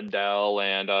Lindell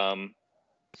and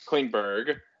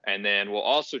Klingberg, and then we'll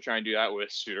also try and do that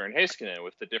with Suter and Heiskanen,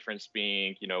 with the difference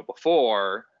being,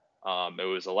 before it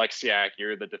was Alexiak,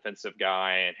 you're the defensive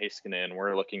guy, and Heiskanen,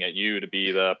 we're looking at you to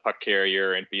be the puck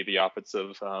carrier and be the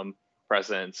offensive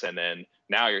presence. And then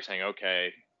now you're saying,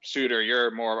 okay, Suter, you're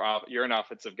an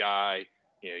offensive guy.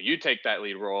 You take that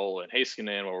lead role, and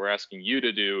Heiskanen, what we're asking you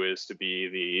to do is to be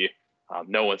the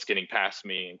no one's getting past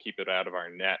me and keep it out of our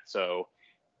net. So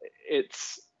it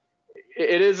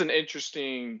is an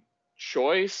interesting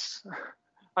choice,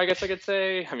 I guess I could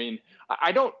say. I mean,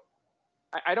 I don't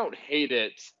hate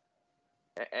it,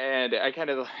 and it kind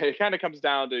of comes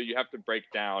down to, you have to break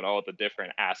down all the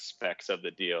different aspects of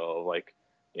the deal, like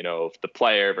the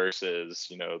player versus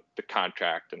the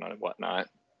contract and whatnot.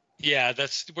 Yeah,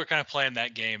 we're kind of playing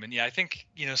that game. And yeah, I think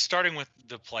starting with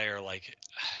the player, like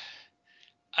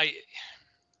I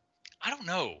don't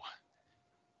know,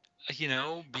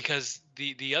 because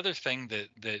the other thing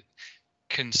that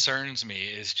concerns me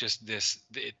is just this.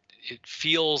 It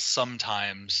feels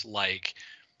sometimes like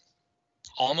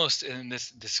almost, and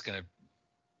this is gonna,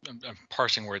 I'm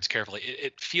parsing words carefully.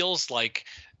 It feels like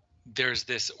there's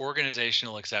this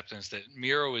organizational acceptance that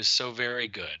Miro is so very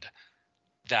good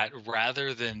that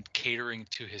rather than catering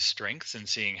to his strengths and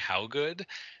seeing how good,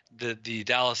 the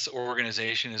Dallas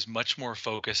organization is much more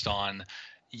focused on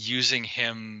using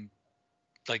him.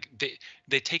 Like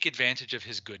they take advantage of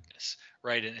his goodness,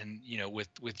 right? And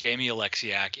with Jamie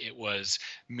Alexiak, it was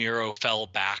Miro fell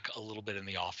back a little bit in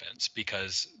the offense,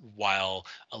 because while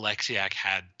Alexiak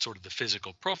had sort of the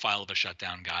physical profile of a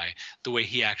shutdown guy, the way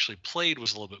he actually played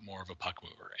was a little bit more of a puck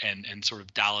mover. And sort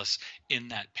of Dallas in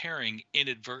that pairing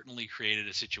inadvertently created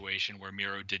a situation where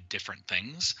Miro did different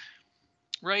things,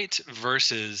 right?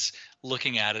 Versus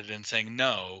looking at it and saying,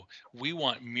 no, we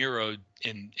want Miro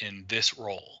in this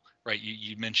role. Right,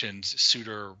 you mentioned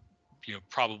Suter,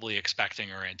 probably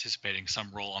expecting or anticipating some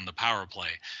role on the power play.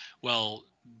 Well,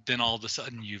 then all of a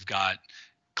sudden you've got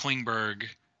Klingberg,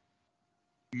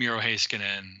 Miro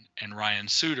Heiskanen, and Ryan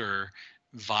Suter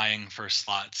vying for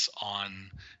slots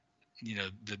on,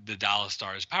 the Dallas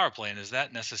Stars power play. And is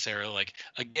that necessarily, like,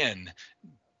 again,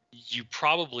 you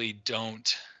probably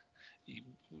don't.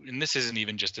 And this isn't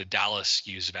even just a Dallas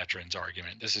use veterans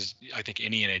argument. This is, I think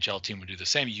any NHL team would do the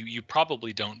same. You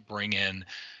probably don't bring in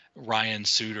Ryan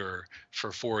Suter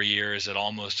for 4 years at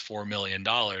almost $4 million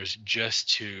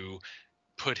just to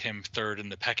put him third in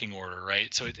the pecking order,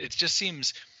 right? So it just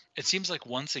seems like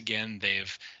once again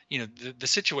they've, the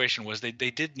situation was they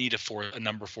did need a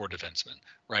number 4 defenseman,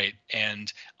 right?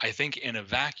 And I think in a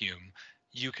vacuum,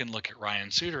 you can look at Ryan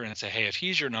Suter and say, hey, if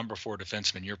he's your number 4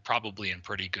 defenseman, you're probably in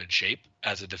pretty good shape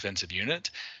as a defensive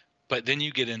unit. But then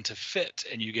you get into fit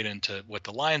and you get into what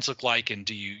the lines look like. And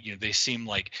they seem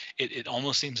like it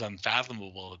almost seems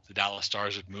unfathomable that the Dallas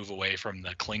Stars would move away from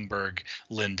the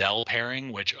Klingberg-Lindell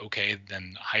pairing, which, okay,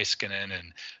 then Heiskanen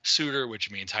and Suter,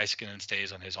 which means Heiskanen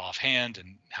stays on his offhand.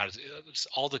 And how does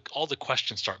all the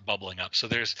questions start bubbling up? So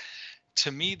to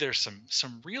me, there's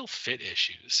some real fit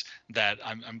issues that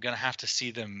I'm going to have to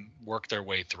see them work their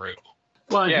way through.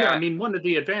 Well, yeah, I mean, one of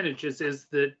the advantages is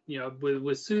that,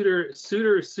 with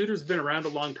Suter's been around a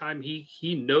long time.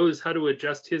 He knows how to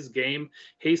adjust his game.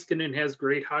 Heiskanen has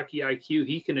great hockey IQ.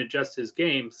 He can adjust his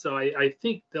game. So I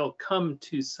think they'll come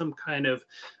to some kind of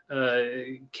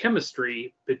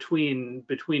chemistry between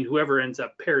whoever ends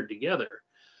up paired together.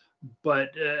 But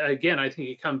again, I think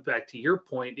it comes back to your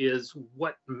point, is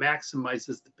what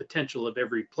maximizes the potential of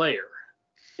every player.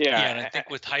 Yeah, and I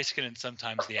think with Heiskanen,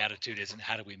 sometimes the attitude isn't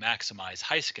how do we maximize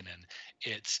Heiskanen,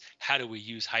 it's how do we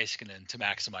use Heiskanen to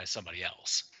maximize somebody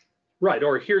else. Right,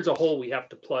 or here's a hole we have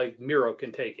to plug, Miro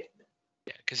can take it.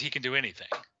 Yeah, because he can do anything.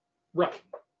 Right.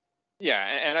 Yeah,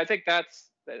 and I think that's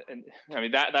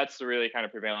the really kind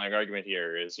of prevailing argument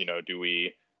here is, do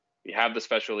we have the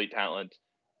special elite talent?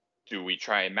 Do we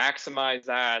try and maximize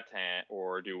that,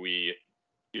 or do we,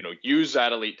 use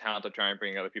that elite talent to try and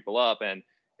bring other people up? And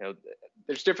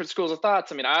there's different schools of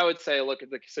thoughts. I mean, I would say look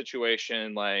at the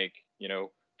situation like,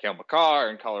 Cale Makar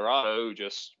in Colorado, who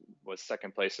just was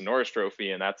second place in Norris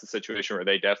Trophy, and that's a situation where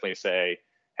they definitely say,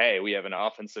 hey, we have an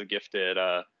offensive gifted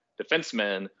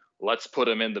defenseman. Let's put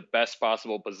him in the best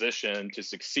possible position to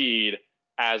succeed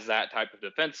as that type of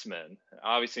defenseman.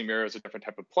 Obviously, Miro is a different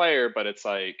type of player, but it's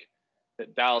like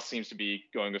Dallas seems to be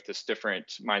going with this different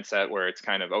mindset where it's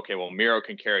kind of, okay, well, Miro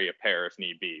can carry a pair if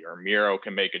need be, or Miro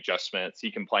can make adjustments.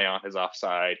 He can play on his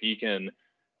offside. He can,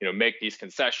 make these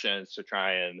concessions to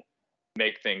try and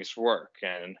make things work.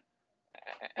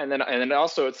 And then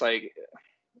also it's like,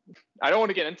 I don't want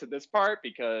to get into this part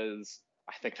because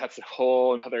I think that's a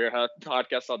whole other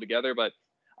podcast altogether, but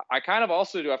I kind of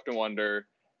also do have to wonder,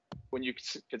 when you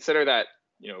consider that,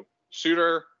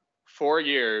 Suter, 4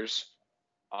 years,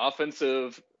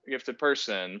 offensive gifted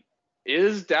person,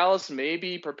 is Dallas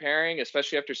maybe preparing,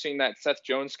 especially after seeing that Seth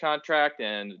Jones contract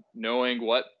and knowing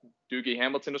what Dougie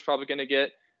Hamilton was probably going to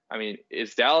get? I mean,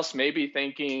 is Dallas maybe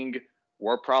thinking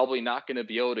we're probably not going to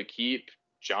be able to keep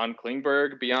John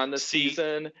Klingberg beyond this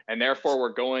season, and therefore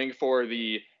we're going for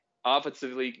the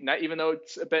offensively, not even though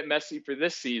it's a bit messy for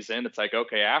this season, it's like,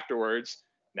 okay, afterwards,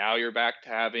 now you're back to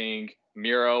having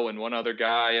Miro and one other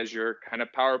guy as your kind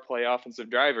of power play offensive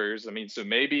drivers. I mean, so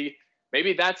maybe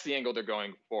that's the angle they're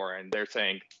going for, and they're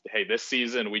saying, hey, this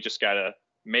season we just got to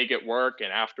make it work,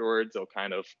 and afterwards they'll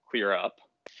kind of clear up.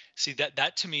 See,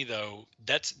 that to me though,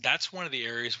 that's one of the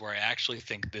areas where I actually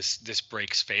think this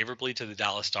breaks favorably to the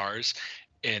Dallas Stars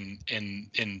in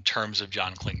terms of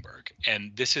John Klingberg.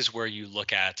 And this is where you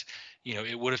look at,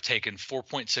 it would have taken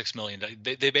 $4.6 million.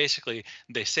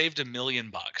 They saved $1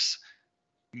 million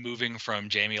moving from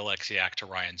Jamie Alexiak to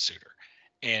Ryan Suter.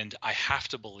 And I have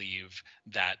to believe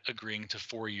that agreeing to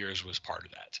 4 years was part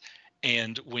of that.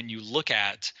 And when you look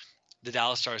at the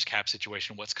Dallas Stars cap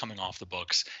situation, what's coming off the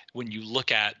books, when you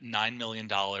look at $9 million,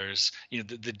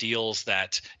 the deals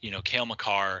that, Cale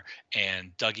Makar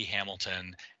and Dougie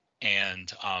Hamilton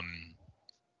and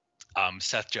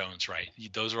Seth Jones, right?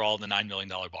 Those are all in the $9 million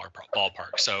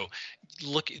ballpark. So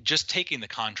just taking the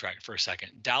contract for a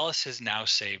second, Dallas has now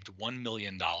saved $1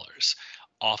 million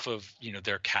off of,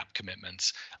 their cap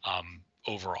commitments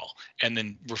overall. And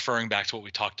then referring back to what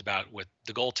we talked about with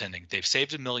the goaltending, they've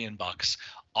saved $1 million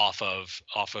off of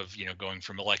going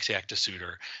from Alexiak to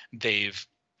Suter. They've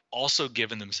also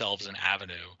given themselves an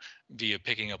avenue via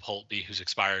picking up Holtby, who's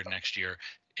expired next year,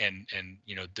 and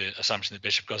the assumption that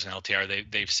Bishop goes in LTR.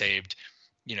 They've saved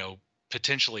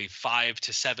potentially $5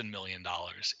 to $7 million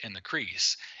in the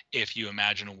crease if you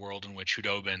imagine a world in which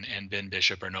Khudobin and Ben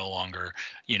Bishop are no longer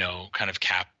kind of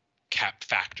cap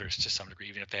factors to some degree,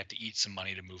 even if they have to eat some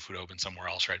money to move Khudobin somewhere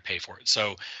else, right? Pay for it.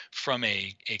 So from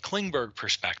a Klingberg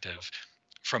perspective,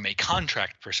 from a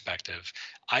contract perspective,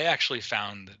 I actually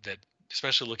found that,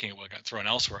 especially looking at what got thrown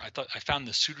elsewhere, I found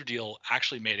the Suter deal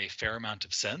actually made a fair amount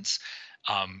of sense.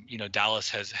 Dallas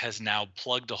has now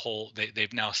plugged a hole.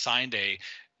 They've now signed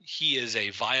he is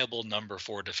a viable number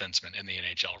 4 defenseman in the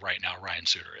NHL right now. Ryan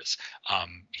Suter is.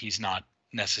 He's not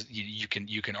necessarily.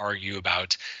 You can argue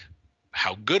about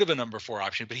how good of a number 4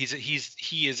 option, but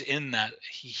he is in that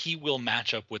he will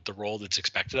match up with the role that's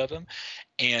expected of him.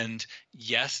 And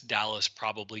yes, Dallas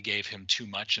probably gave him too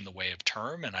much in the way of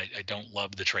term, and I don't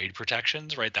love the trade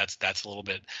protections, right? That's a little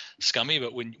bit scummy.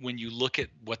 But when you look at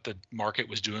what the market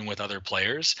was doing with other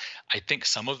players, I think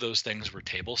some of those things were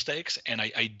table stakes, and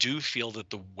I do feel that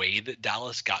the way that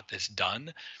Dallas got this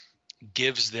done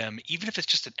gives them, even if it's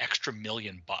just an extra $1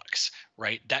 million,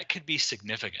 right? That could be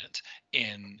significant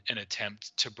in an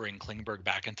attempt to bring Klingberg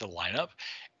back into the lineup.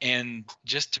 And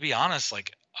just to be honest,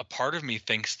 like, a part of me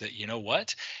thinks that,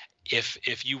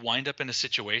 if you wind up in a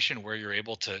situation where you're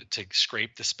able to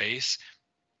scrape the space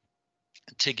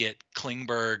to get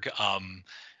Klingberg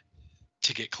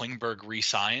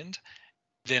re-signed,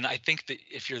 then I think that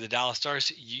if you're the Dallas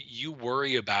Stars, you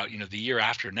worry about, the year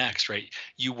after next, right?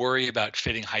 You worry about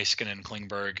fitting Heiskanen,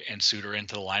 Klingberg, and Suter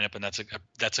into the lineup, and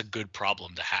that's a good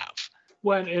problem to have.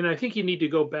 Well, and I think you need to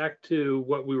go back to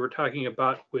what we were talking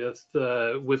about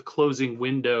with closing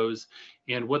windows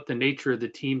and what the nature of the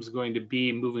team's going to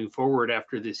be moving forward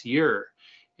after this year.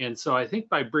 And so I think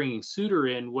by bringing Suter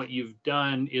in, what you've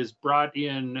done is brought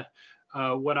in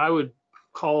what I would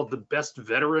call the best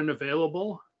veteran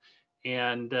available.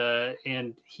 And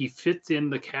he fits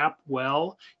in the cap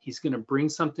well. He's going to bring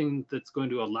something that's going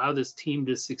to allow this team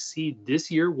to succeed this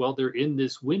year while they're in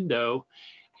this window.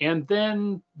 And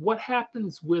then what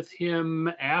happens with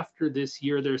him after this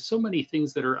year? There's so many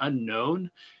things that are unknown.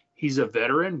 He's a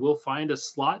veteran. We'll find a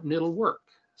slot and it'll work.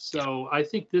 So I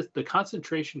think the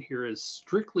concentration here is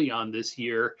strictly on this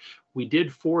year. We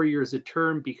did 4 years a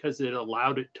term because it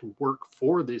allowed it to work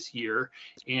for this year,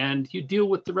 and you deal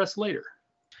with the rest later.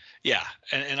 Yeah,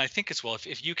 and I think as well,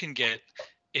 if you can get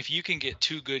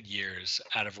 2 good years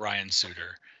out of Ryan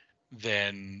Suter,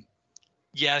 then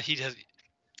yeah,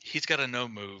 he's got a no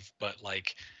move, but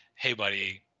like, hey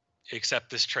buddy, accept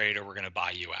this trade or we're going to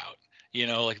buy you out.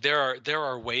 Like there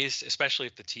are ways, especially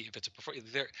if the team, if it's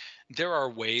there are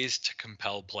ways to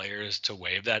compel players to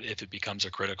waive that if it becomes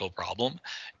a critical problem.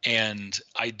 And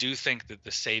I do think that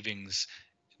the savings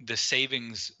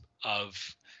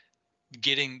of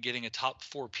getting a top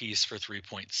 4 piece for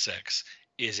 3.6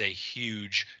 is a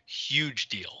huge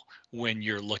deal when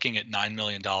you're looking at $9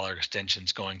 million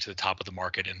extensions going to the top of the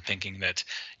market and thinking that,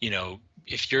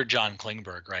 if you're John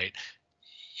Klingberg, right,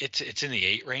 it's in the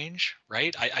 8 range,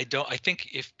 right? I think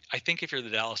if you're the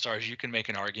Dallas Stars, you can make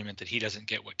an argument that he doesn't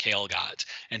get what Kale got,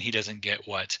 and he doesn't get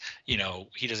what,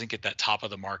 he doesn't get that top of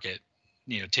the market,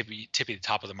 tippy the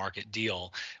top of the market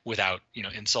deal without,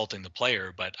 insulting the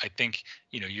player. But I think,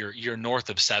 you're north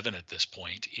of 7 at this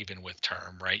point, even with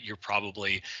term, right? You're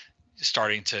probably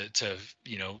starting to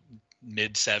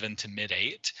mid 7 to mid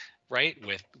 8, right?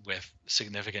 With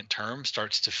significant term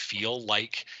starts to feel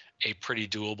like a pretty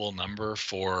doable number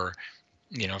for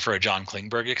a John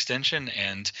Klingberg extension,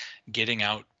 and getting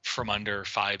out from under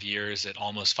 5 years at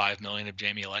almost $5 million of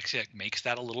Jamie Alexiak makes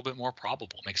that a little bit more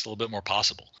probable, makes it a little bit more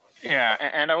possible. Yeah,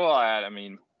 and I will add, I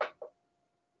mean,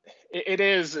 it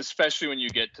is, especially when you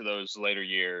get to those later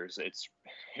years, it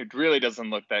really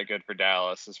doesn't look that good for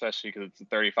Dallas, especially because it's a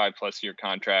 35+ year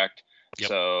contract. Yep.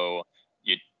 So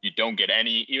you don't get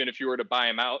any, even if you were to buy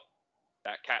him out,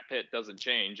 that cap hit doesn't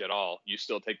change at all. You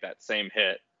still take that same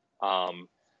hit.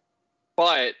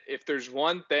 But if there's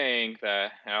one thing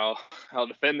that I'll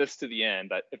defend this to the end,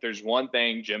 that if there's one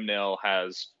thing Jim Nill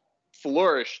has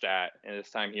flourished at in his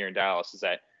time here in Dallas, is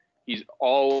that he's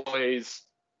always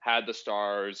had the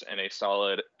Stars in a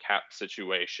solid cap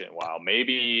situation. While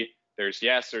maybe there's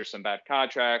some bad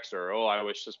contracts, or, I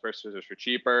wish this person was for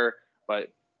cheaper,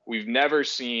 but we've never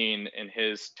seen in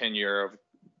his tenure of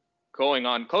going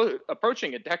on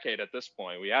approaching a decade at this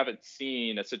point, we haven't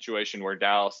seen a situation where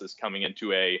Dallas is coming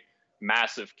into a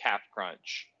massive cap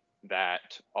crunch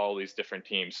that all these different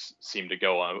teams seem to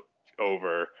go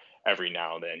over every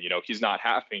now and then. He's not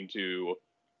having to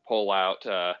pull out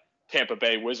Tampa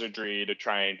Bay wizardry to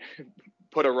try and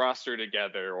put a roster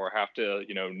together, or have to,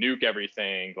 nuke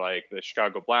everything like the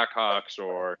Chicago Blackhawks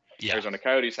or Arizona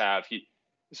Coyotes have.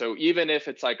 So even if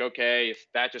it's like, okay, if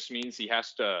that just means he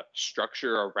has to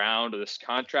structure around this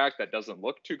contract that doesn't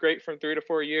look too great from 3 to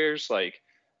 4 years, like,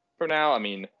 for now, I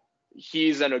mean,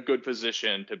 he's in a good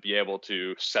position to be able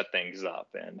to set things up.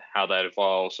 And how that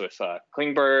evolves with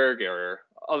Klingberg or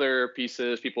other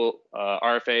pieces,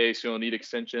 RFAs who will need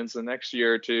extensions the next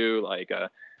year or two, like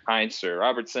Heinz or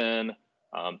Robertson,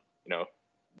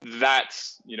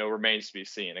 that's, remains to be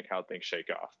seen, like how things shake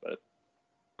off. But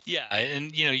yeah,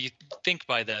 and you think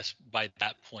by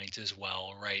that point as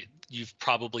well, right? You've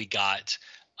probably got,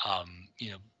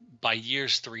 by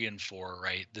years 3 and 4,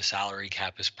 right, the salary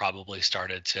cap has probably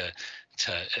started to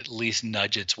at least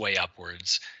nudge its way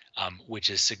upwards,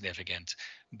 which is significant.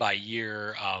 By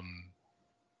year,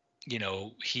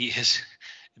 he is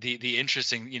the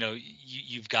interesting,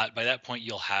 you've got, by that point,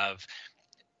 you'll have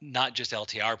not just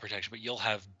LTR protection, but you'll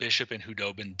have Bishop and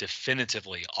Hudobin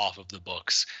definitively off of the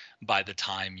books by the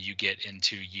time you get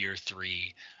into year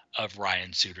 3 of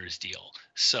Ryan Suter's deal.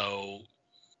 So,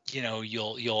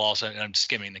 you'll also, and I'm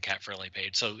skimming the cap friendly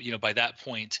page. So, by that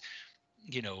point,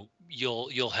 you'll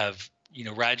have,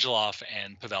 Radulov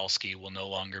and Pavelski will no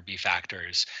longer be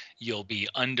factors. You'll be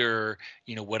under,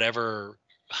 whatever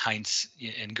Heinz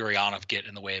and Gurianov get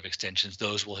in the way of extensions,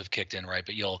 those will have kicked in, right?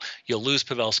 But you'll lose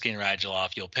Pavelski and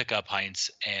Radulov, you'll pick up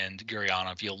Heinz and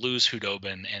Gurianov, you'll lose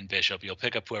Hudobin and Bishop, you'll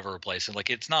pick up whoever replaces him. Like,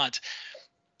 it's not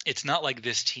like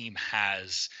this team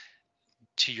has,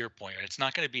 to your point, it's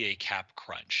not going to be a cap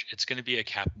crunch. It's going to be a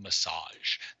cap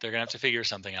massage. They're going to have to figure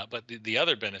something out. But the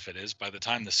other benefit is, by the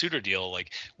time the Suter deal,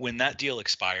 like when that deal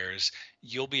expires,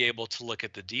 you'll be able to look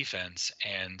at the defense,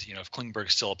 and if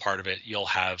Klingberg's still a part of it, you'll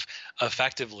have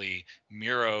effectively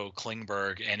Miro,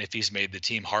 Klingberg, and if he's made the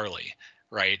team, Harley,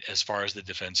 right, as far as the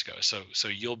defense goes. So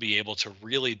you'll be able to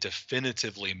really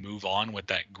definitively move on with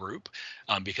that group,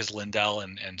 because Lindell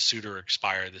and Suter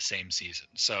expire the same season.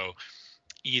 So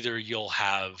either you'll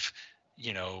have,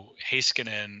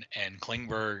 Heiskanen and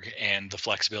Klingberg and the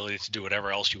flexibility to do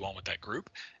whatever else you want with that group,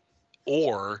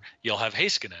 or you'll have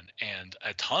Heiskanen and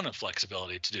a ton of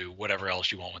flexibility to do whatever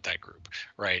else you want with that group,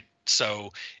 right?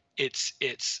 So it's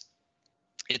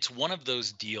one of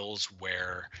those deals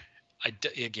where,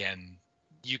 again,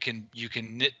 you can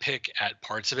nitpick at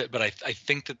parts of it, but I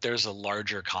think that there's a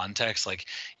larger context. Like,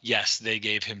 yes, they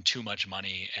gave him too much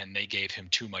money and they gave him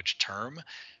too much term,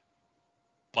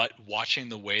 but watching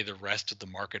the way the rest of the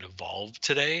market evolved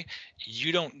today,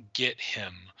 you don't get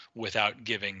him without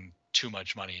giving too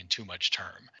much money and too much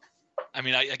term. I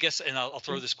mean, I guess, and I'll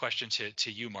throw this question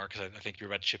to you, Mark, because I think you're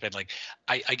about to chip in. Like,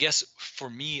 I guess for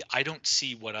me, I don't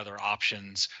see what other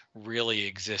options really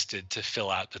existed to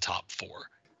fill out the top four.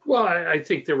 Well, I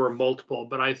think there were multiple,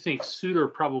 but I think Suter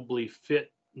probably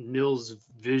fit Nils'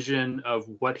 vision of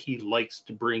what he likes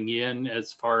to bring in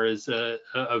as far as a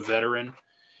veteran.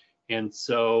 And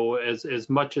so as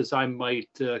much as I might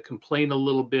complain a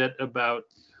little bit about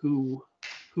who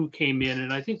came in,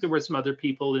 and I think there were some other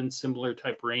people in similar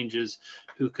type ranges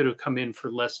who could have come in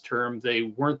for less term. They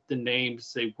weren't the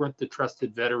names, they weren't the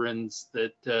trusted veterans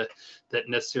that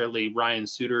necessarily Ryan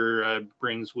Suter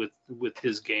brings with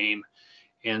his game.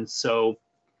 And so,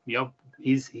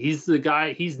 he's the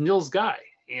guy, he's Nils' guy.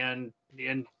 And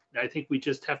I think we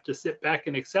just have to sit back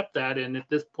and accept that. And at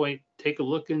this point, take a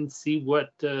look and see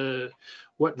what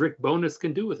Rick Bowness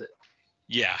can do with it.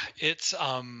 Yeah, it's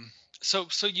so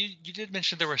you did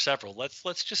mention there were several.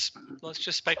 Let's just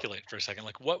speculate for a second.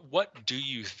 Like, what do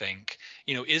you think?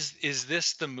 Is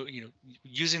this the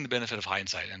using the benefit of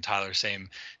hindsight? And Tyler, same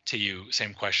to you,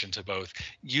 same question to both.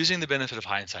 Using the benefit of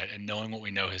hindsight and knowing what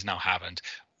we know has now happened,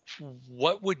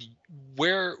 what would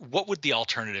the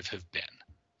alternative have been?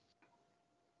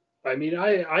 I mean,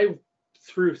 I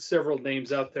threw several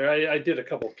names out there. I did a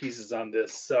couple pieces on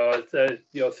this, so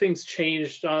things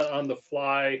changed on the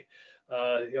fly.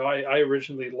 I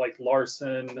originally liked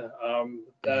Larson.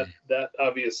 That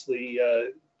obviously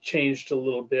changed a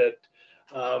little bit.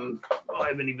 I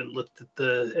haven't even looked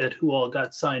at who all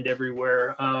got signed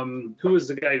everywhere. Who was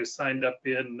the guy who signed up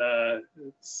in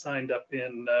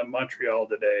Montreal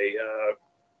today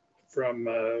from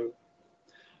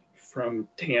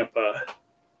Tampa?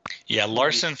 Yeah,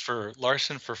 Larson for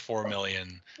 $4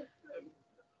 million.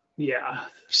 Yeah,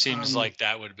 seems like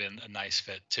that would have been a nice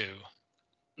fit too.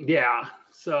 Yeah,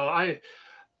 so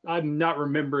I'm not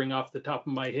remembering off the top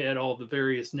of my head all the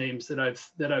various names that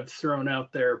I've thrown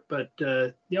out there, but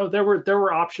there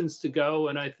were options to go,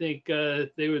 and I think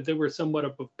they were somewhat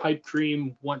of a pipe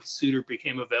dream once Suter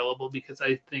became available, because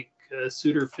I think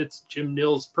Suter fits Jim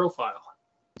Nils' profile.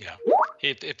 Yeah,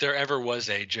 if there ever was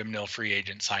a Jim Nils free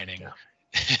agent signing. Yeah.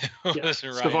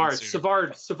 Savard is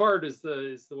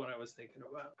the one I was thinking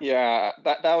about. Yeah,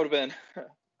 that would have been.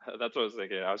 That's what I was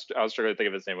thinking. I was trying to think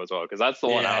of his name as well, because that's the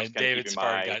one I was kind David of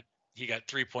Savard got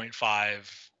 3.5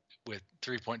 with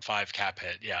 3.5 cap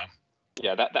hit. Yeah,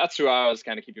 that's who I was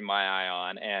kind of keeping my eye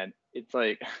on, and it's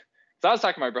like, so I was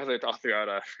talking to my brother all throughout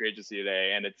free agency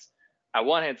today, and it's at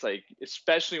one hand, it's like,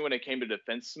 especially when it came to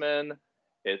defensemen,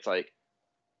 it's like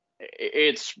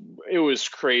it was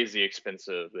crazy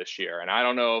expensive this year, and I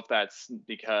don't know if that's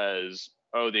because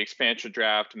the expansion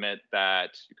draft meant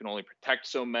that you can only protect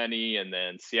so many, and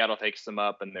then Seattle takes them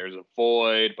up and there's a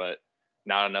void, but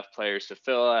not enough players to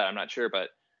fill it. I'm not sure, but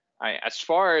as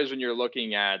far as when you're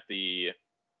looking at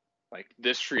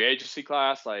this free agency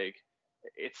class,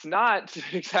 it's not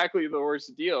exactly the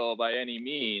worst deal by any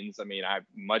means. I mean, I'm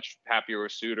much happier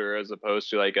with Suter as opposed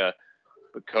to like a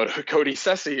Cody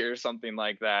Ceci or something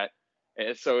like that.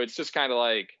 And so it's just kind of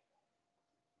like,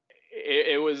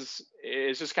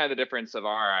 it's just kind of the difference of,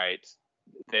 all right,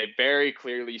 they very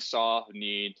clearly saw the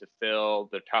need to fill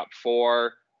the top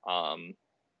four, barring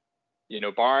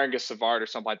a Savard or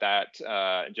something like that,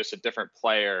 just a different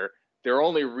player. Their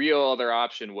only real other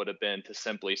option would have been to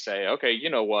simply say, okay, you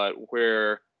know what,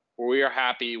 we are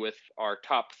happy with our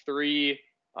top three,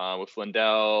 with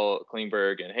Lindell,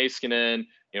 Klingberg, and Heiskanen.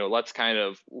 Let's kind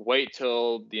of wait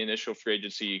till the initial free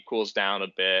agency cools down a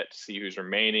bit, see who's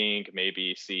remaining,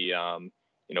 maybe see,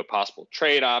 possible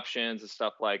trade options and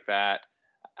stuff like that.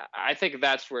 I think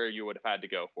that's where you would have had to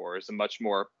go for, is a much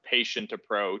more patient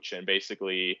approach, and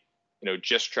basically,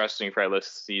 just trusting for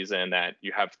this season that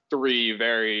you have three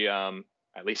very,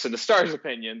 at least in the Stars'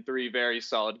 opinion, three very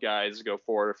solid guys go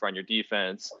forward from your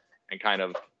defense, and kind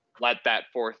of let that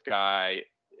fourth guy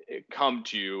come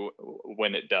to you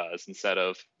when it does, instead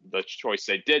of the choice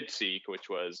they did seek, which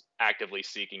was actively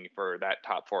seeking for that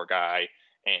top four guy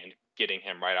and getting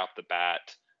him right off the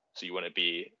bat, so you wouldn't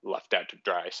be left out to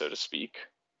dry, so to speak.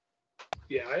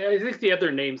 Yeah, I think the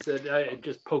other names that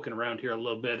just poking around here a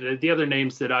little bit, the other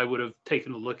names that I would have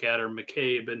taken a look at are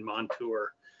McCabe and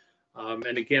Montour.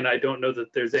 And again, I don't know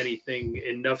that there's anything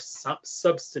enough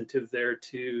substantive there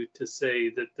to say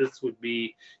that this would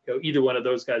be, either one of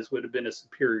those guys would have been a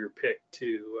superior pick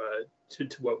to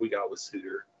what we got with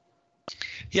Suter.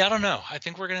 Yeah, I don't know. I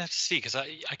think we're gonna have to see, because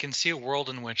I can see a world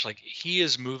in which he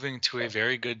is moving to a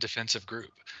very good defensive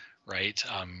group, right?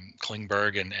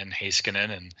 Klingberg and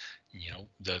Heiskanen, and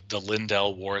the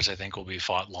Lindell wars, I think, will be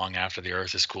fought long after the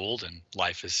earth is cooled and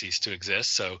life has ceased to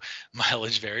exist. So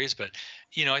mileage varies, but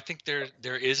I think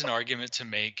there is an argument to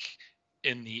make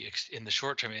in the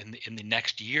short term, in the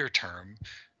next year term,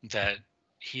 that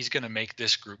he's going to make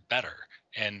this group better,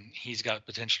 and he's got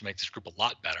potential to make this group a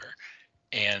lot better.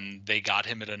 And they got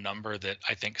him at a number that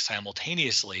I think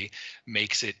simultaneously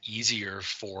makes it easier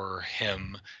for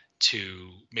him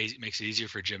makes it easier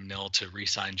for Jim Nill to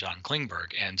re-sign John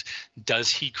Klingberg. And does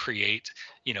he create,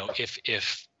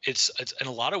 if it's in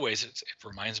a lot of ways, it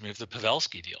reminds me of the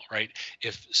Pavelski deal, right?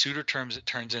 If Suter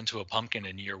turns into a pumpkin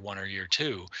in year 1 or year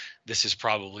 2, this is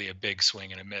probably a big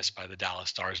swing and a miss by the Dallas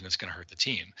Stars, and it's going to hurt the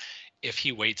team. If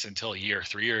he waits until year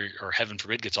 3 or heaven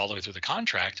forbid gets all the way through the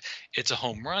contract, it's a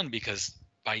home run, because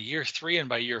by year 3 and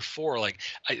by year 4,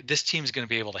 this team's going to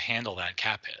be able to handle that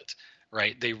cap hit,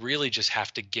 right? They really just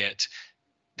have to get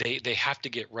they have to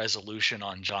get resolution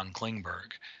on John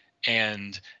Klingberg.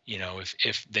 And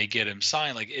if they get him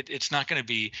signed, it's not going to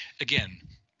be, again,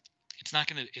 it's not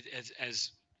going to,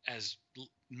 as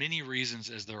many reasons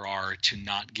as there are to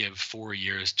not give 4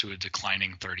 years to a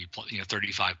declining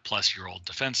 35 plus year old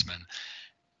defenseman,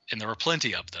 and there are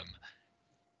plenty of them.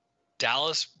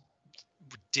 Dallas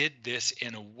did this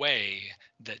in a way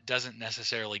that doesn't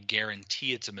necessarily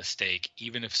guarantee it's a mistake,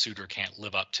 even if Suter can't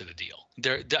live up to the deal.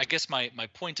 I guess my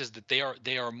point is that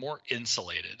they are more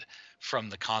insulated from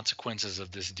the consequences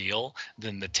of this deal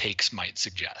than the takes might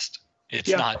suggest. It's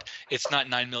not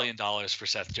 $9 million for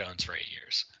Seth Jones for 8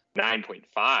 years. 9.5.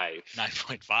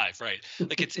 9.5, right?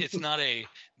 It's not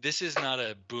this is not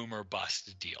a boom or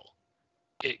bust deal.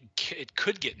 It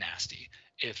could get nasty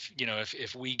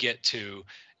if we get to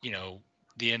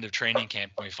the end of training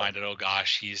camp and we find out, oh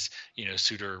gosh, he's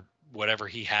Suter, whatever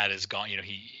he had is gone,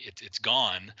 it's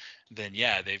gone, then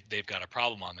yeah, they've got a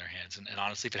problem on their hands. And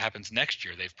honestly, if it happens next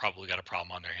year, they've probably got a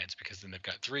problem on their hands, because then they've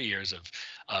got 3 years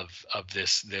of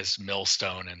this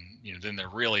millstone, and then they're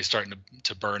really starting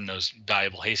to burn those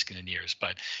valuable Heiskanen years.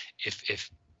 But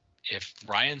if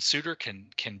Ryan Suter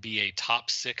can be a top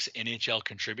 6 NHL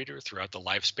contributor throughout the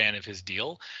lifespan of his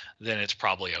deal, then it's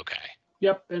probably okay.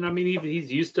 Yep, and I mean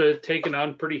he's used to taking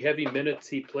on pretty heavy minutes.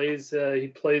 He plays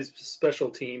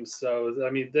special teams, so I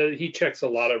mean he checks a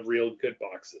lot of real good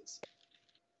boxes.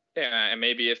 Yeah, and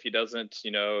maybe if he doesn't,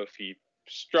 if he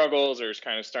struggles or is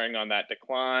kind of starting on that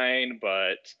decline,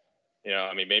 but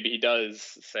I mean maybe he does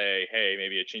say, hey,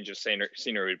 maybe a change of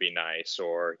scenery would be nice,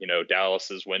 or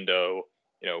Dallas's window,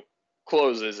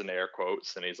 closes in air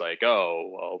quotes, and he's like,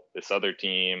 oh well, this other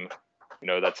team,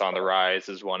 that's on the rise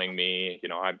is wanting me,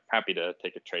 I'm happy to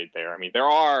take a trade there. I mean, there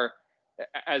are,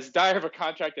 as dire of a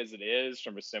contract as it is,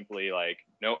 from a simply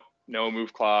no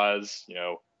move clause,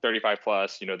 35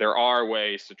 plus, there are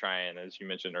ways to try and, as you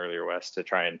mentioned earlier, Wes, to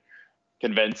try and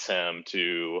convince him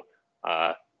to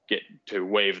get to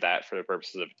waive that for the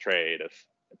purposes of a trade at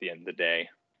the end of the day.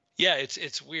 Yeah,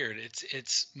 it's weird.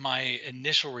 It's my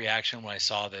initial reaction when I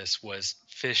saw this was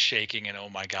fist shaking and oh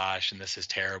my gosh, and this is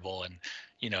terrible, and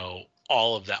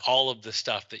all of the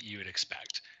stuff that you would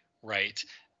expect, right?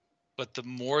 But the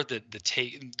more that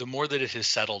it has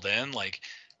settled in,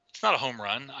 it's not a home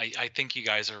run. I think you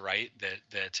guys are right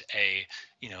that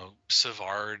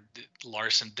Savard,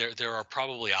 Larson, there are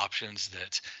probably options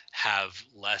that have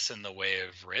less in the way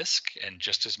of risk and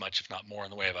just as much, if not more,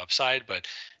 in the way of upside. But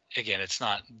again, it's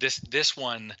not this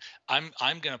one. I'm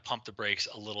going to pump the brakes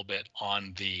a little bit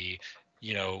on the,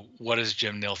 what is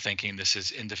Jim Nill thinking? This is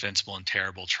indefensible and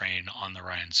terrible train on the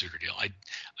Ryan Suter deal.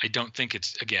 I don't think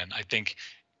it's, again, I think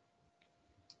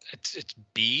it's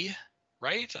B,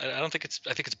 right? I think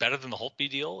it's better than the Holtby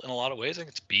deal in a lot of ways. I think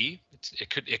it's B.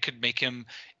 It could make him,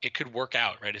 it could work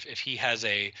out, right? If he has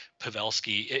a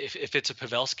Pavelski, if it's a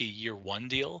Pavelski year 1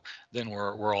 deal, then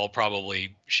we're all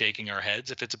probably shaking our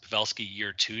heads. If it's a Pavelski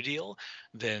year 2 deal,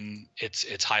 then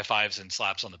it's high fives and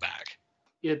slaps on the back.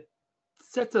 It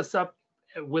sets us up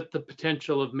with the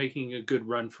potential of making a good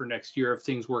run for next year if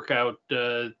things work out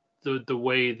the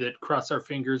way that, cross our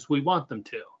fingers, we want them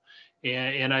to.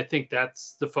 And I think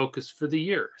that's the focus for the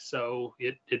year. So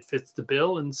it fits the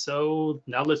bill. And so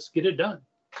now let's get it done.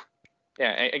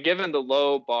 Yeah. And given the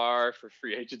low bar for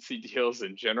free agency deals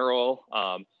in general,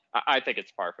 I think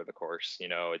it's par for the course.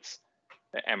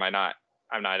 I'm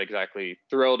not exactly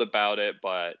thrilled about it,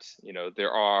 but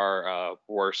there are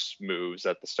worse moves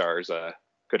that the Stars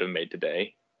could have made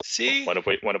today. See, one of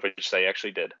which they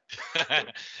actually did.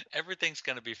 Everything's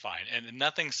going to be fine, and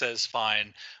nothing says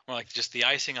fine. More like just the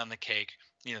icing on the cake.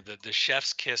 The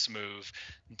chef's kiss move.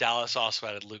 Dallas also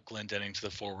added Luke Glendening to the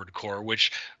forward core,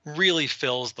 which really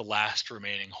fills the last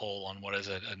remaining hole on what is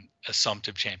an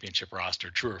assumptive championship roster.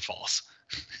 True or false?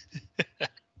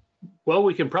 Well,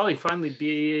 we can probably finally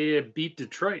beat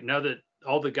Detroit now that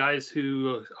all the guys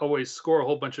who always score a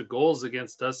whole bunch of goals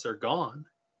against us are gone.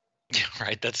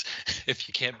 Right. That's if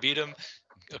you can't beat them,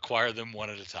 acquire them one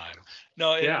at a time.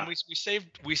 No, and Yeah.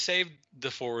 we saved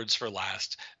the forwards for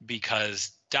last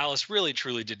because Dallas really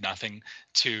truly did nothing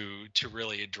to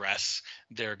really address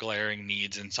their glaring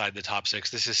needs inside the top six.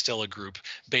 This is still a group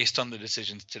based on the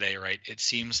decisions today, right? It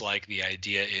seems like the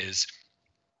idea is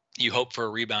you hope for a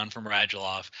rebound from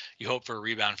Radulov. You hope for a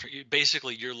rebound for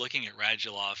basically you're looking at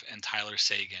Radulov and Tyler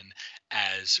Seguin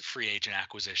as free agent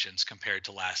acquisitions compared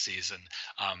to last season.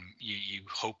 You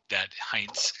hope that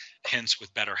Hintz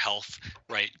with better health,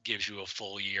 right, gives you a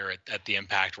full year at the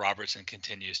Impact. Robertson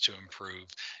continues to improve.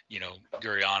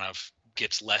 Gurianov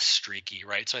gets less streaky,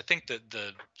 right? So I think that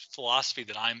the philosophy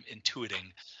that I'm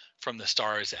intuiting from the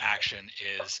Stars action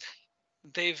is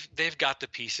they've got the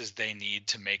pieces they need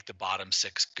to make the bottom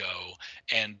six go,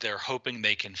 and they're hoping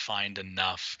they can find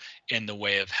enough in the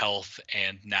way of health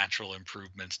and natural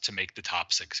improvements to make the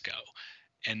top six go.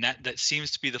 And that seems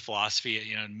to be the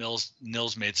philosophy.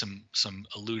 Nils made some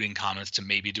alluding comments to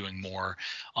maybe doing more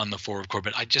on the forward core,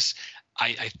 but I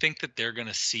think that they're going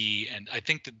to see, and I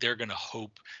think that they're going to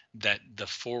hope that the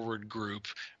forward group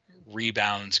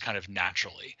rebounds kind of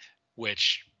naturally,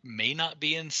 which may not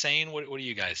be insane. What do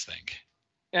you guys think?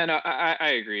 And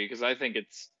I agree, because I think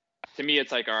to me,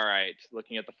 it's like, all right,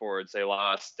 looking at the forwards, they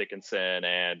lost Dickinson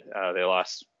and they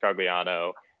lost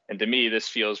Gagliano. And to me, this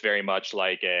feels very much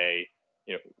like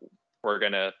we're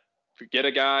going to get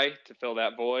a guy to fill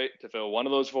that void, to fill one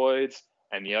of those voids.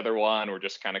 And the other one, we're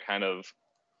just kind of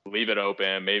leave it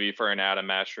open, maybe for an Adam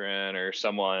Maturin or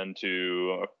someone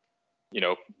to,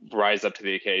 rise up to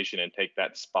the occasion and take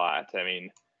that spot. I mean,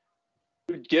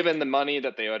 given the money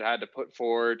that they would had to put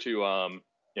forward to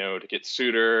get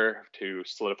Suter to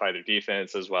solidify their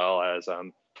defense, as well as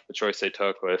the choice they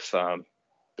took with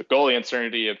the goalie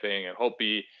uncertainty of being at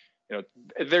Holtby,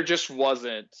 there just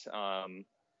wasn't,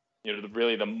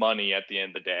 really the money at the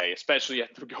end of the day, especially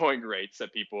at the going rates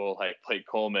that people like Blake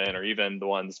Coleman or even the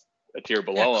ones a tier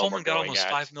below him. Coleman got almost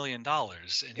 $5 million.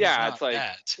 And it's like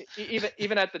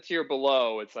even at the tier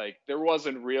below, it's like there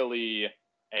wasn't really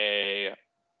a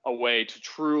way to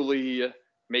truly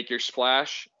make your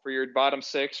splash for your bottom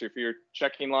six or for your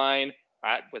checking line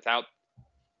without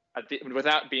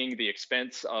being the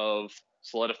expense of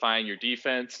solidifying your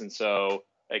defense. And so,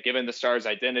 given the Stars'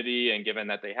 identity and given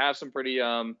that they have some pretty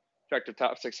attractive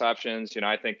top six options,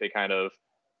 I think they kind of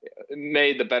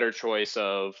made the better choice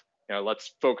of,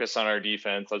 let's focus on our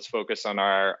defense, let's focus on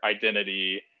our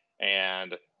identity,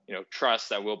 and trust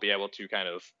that we'll be able to kind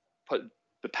of put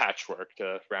the patchwork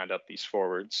to round up these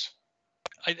forwards.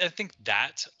 I think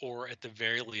that, or at the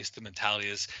very least, the mentality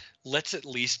is let's at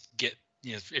least get,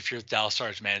 if you're Dallas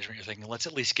Stars management, you're thinking, let's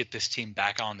at least get this team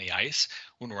back on the ice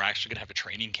when we're actually going to have a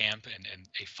training camp and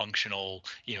a functional,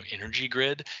 energy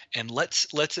grid. And let's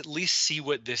at least see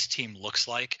what this team looks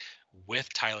like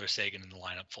with Tyler Seguin in the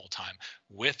lineup full time,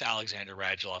 with Alexander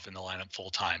Radulov in the lineup full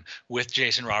time, with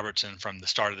Jason Robertson from the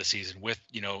start of the season, with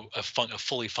a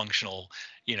fully functional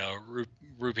Roope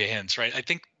Hintz, right? I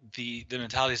think the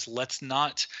mentality is let's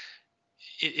not.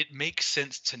 It makes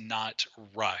sense to not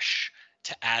rush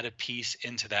to add a piece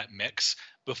into that mix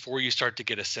before you start to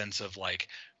get a sense of like,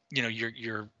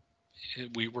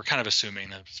 we're kind of assuming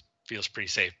that feels pretty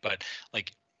safe, but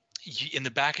like in the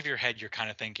back of your head, you're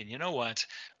kind of thinking, you know what?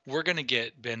 We're going to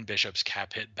get Ben Bishop's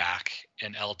cap hit back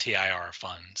in LTIR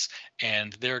funds,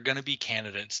 and there are going to be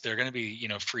candidates. They're going to be,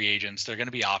 free agents. They're going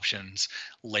to be options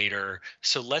later.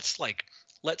 So let's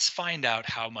find out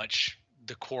how much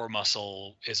the core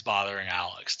muscle is bothering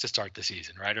Alex to start the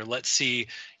season, right? Or let's see,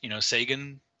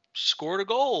 Seguin scored a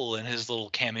goal in his little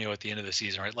cameo at the end of the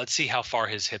season, right? Let's see how far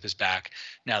his hip is back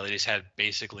now that he's had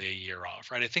basically a year off,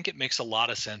 right? I think it makes a lot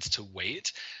of sense to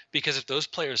wait, because if those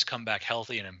players come back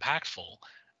healthy and impactful,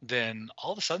 then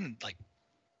all of a sudden, like,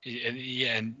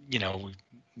 and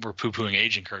we're poo-pooing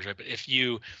aging curves, right? But if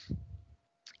you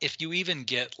even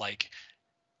get like,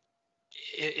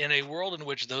 in a world in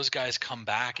which those guys come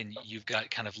back and you've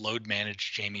got kind of load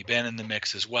managed Jamie Benn in the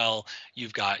mix as well,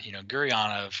 you've got,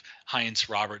 Gurianov, Hintz,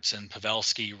 Robertson,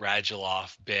 Pavelski,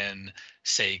 Radulov, Ben,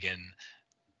 Seguin,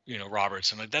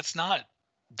 Robertson. Like that's not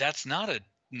a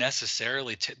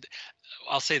necessarily,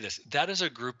 I'll say this, that is a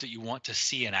group that you want to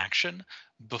see in action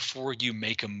before you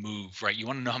make a move, right? You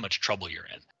want to know how much trouble you're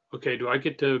in. Okay. Do I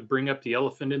get to bring up the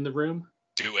elephant in the room?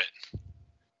 Do it.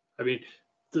 I mean,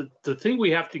 the thing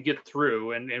we have to get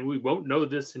through, and we won't know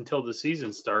this until the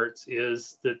season starts,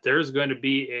 is that there's going to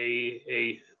be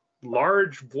a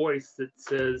large voice that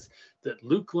says that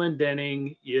Luke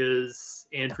Glendening is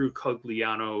Andrew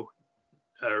Cogliano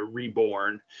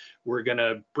reborn. We're going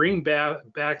to bring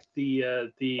back the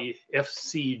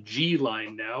FCG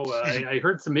line now. I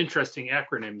heard some interesting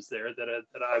acronyms there that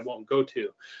I won't go to,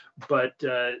 but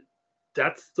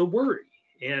that's the worry.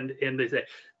 And they say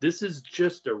this is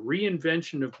just a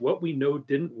reinvention of what we know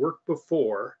didn't work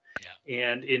before. Yeah.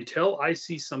 And until I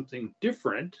see something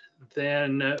different,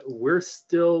 then we're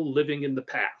still living in the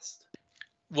past.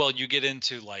 Well, you get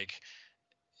into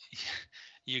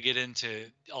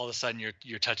all of a sudden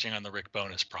you're touching on the Rick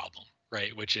Bowness problem,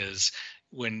 right? Which is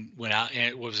when out,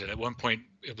 and what was it? At one point,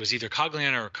 it was either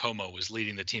Cogliano or Como was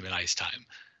leading the team in ice time.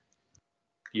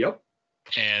 Yep.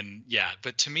 And yeah,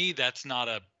 but to me, that's not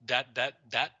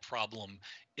that problem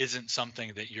isn't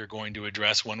something that you're going to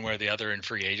address one way or the other in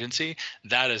free agency.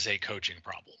 That is a coaching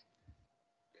problem.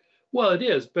 Well, it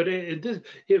is, but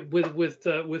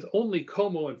with only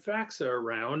Como and Faxa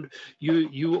around,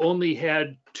 you only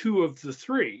had two of the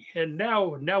three, and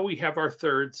now we have our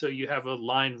third, so you have a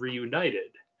line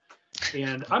reunited.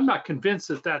 And I'm not convinced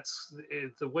that that's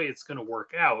the way it's going to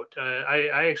work out.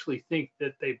 I actually think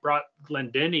that they brought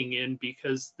Glendening in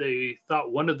because they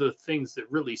thought one of the things that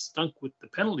really stunk with the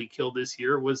penalty kill this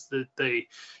year was that they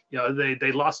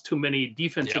lost too many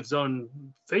defensive zone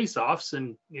faceoffs,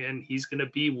 and he's going to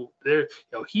be there.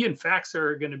 He and Faxa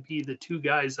are going to be the two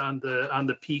guys on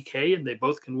the PK, and they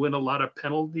both can win a lot of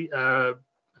penalty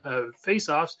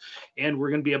faceoffs, and we're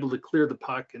going to be able to clear the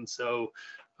puck, and so.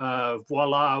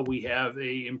 Voila, we have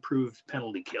a improved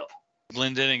penalty kill.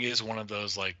 Glendening is one of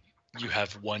those you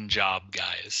have one job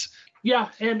guys. Yeah,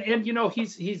 and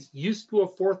he's used to a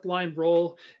fourth line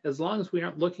role. As long as we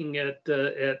aren't looking at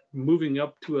moving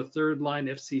up to a third line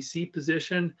FCC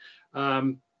position,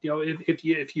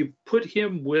 if you put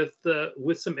him with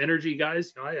some energy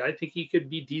guys, I think he could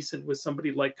be decent with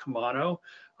somebody like Kamano.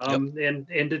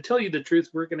 And to tell you the truth,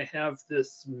 we're going to have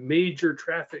this major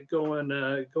traffic going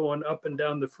up and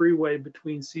down the freeway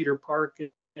between Cedar Park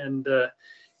and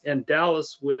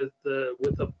Dallas with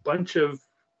a bunch of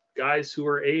guys who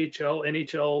are AHL,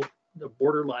 NHL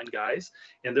borderline guys,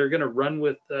 and they're going to run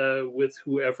with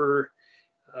whoever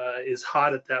is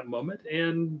hot at that moment,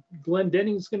 and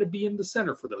Glendening's going to be in the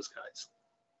center for those guys.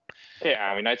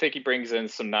 Yeah, I mean, I think he brings in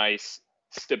some nice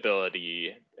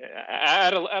stability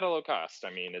at a low cost.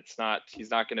 I mean, he's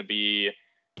not going to be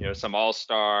some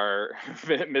all-star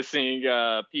missing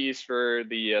piece for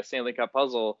the Stanley Cup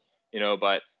puzzle,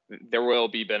 but there will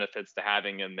be benefits to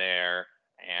having him there,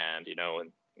 and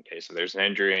in case there's an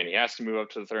injury and he has to move up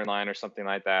to the third line or something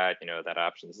like that, that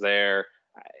option's there.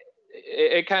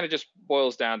 It kind of just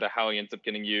boils down to how he ends up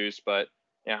getting used, but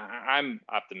I'm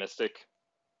optimistic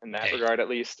in that regard, at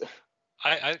least.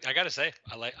 I gotta say,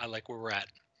 I like where we're at.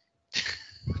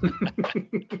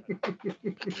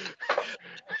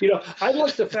 I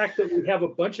like the fact that we have a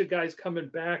bunch of guys coming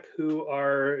back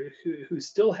who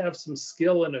still have some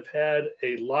skill and have had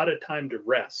a lot of time to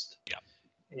rest. Yeah.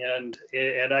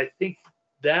 And I think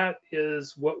that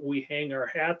is what we hang our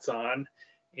hats on,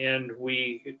 and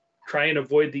we try and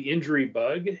avoid the injury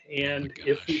bug. And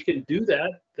if we can do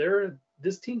that,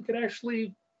 this team could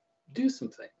actually do some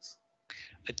things.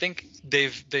 I think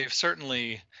they've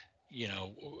certainly,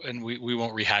 and we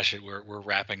won't rehash it. We're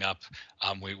wrapping up.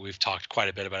 We've talked quite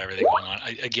a bit about everything going on.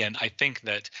 I think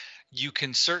that you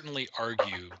can certainly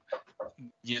argue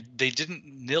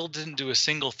Nil didn't do a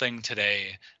single thing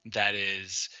today that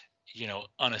is,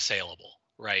 unassailable.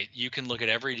 Right. You can look at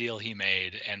every deal he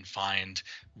made and find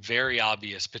very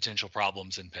obvious potential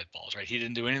problems and pitfalls. Right. He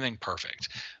didn't do anything perfect.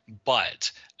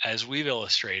 But as we've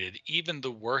illustrated, even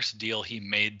the worst deal he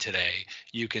made today,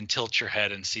 you can tilt your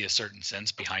head and see a certain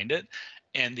sense behind it.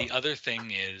 And the other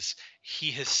thing is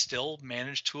he has still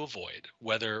managed to avoid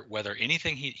whether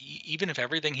anything even if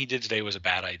everything he did today was a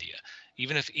bad idea,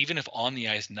 even if on the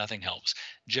ice nothing helps,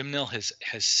 Jim Nill has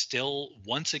still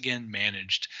once again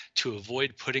managed to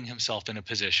avoid putting himself in a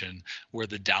position where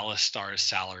the Dallas Stars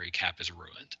salary cap is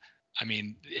ruined. I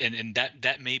mean, and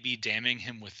that may be damning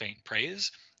him with faint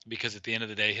praise, because at the end of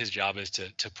the day, his job is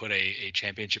to put a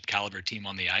championship caliber team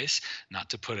on the ice, not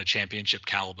to put a championship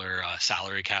caliber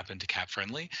salary cap into cap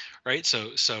friendly, right?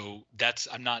 So that's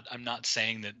I'm not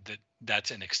saying that that's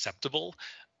an acceptable,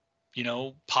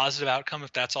 positive outcome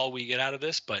if that's all we get out of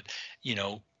this, but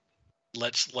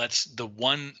let's the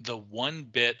one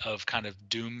bit of kind of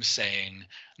doom saying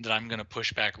that I'm going to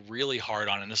push back really hard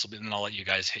on, and then I'll let you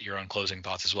guys hit your own closing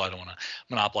thoughts as well. I don't want to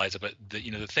monopolize it, but the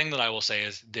thing that I will say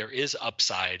is there is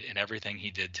upside in everything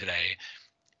he did today,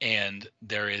 and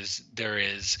there is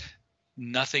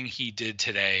nothing he did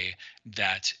today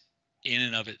that in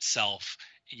and of itself,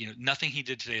 nothing he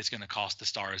did today is going to cost the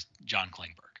Stars John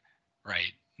Klingberg,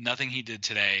 right? Nothing he did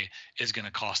today is going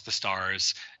to cost the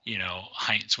Stars,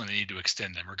 Heinz when they need to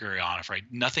extend them, or Gurianov, right?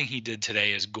 Nothing he did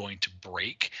today is going to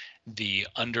break the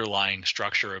underlying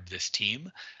structure of this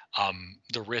team.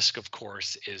 The risk, of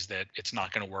course, is that it's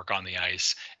not going to work on the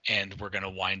ice, and we're going to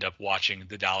wind up watching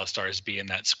the Dallas Stars be in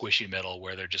that squishy middle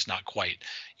where they're just not quite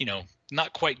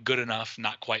good enough,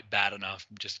 not quite bad enough,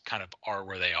 just kind of are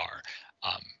where they are.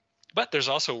 But there's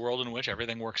also a world in which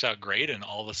everything works out great, and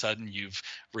all of a sudden you've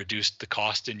reduced the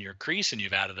cost in your crease and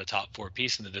you've added a top 4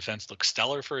 piece, and the defense looks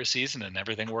stellar for a season, and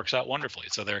everything works out wonderfully.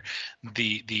 So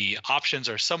the options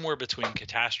are somewhere between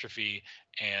catastrophe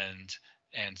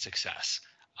and success.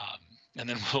 And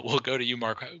then we'll go to you,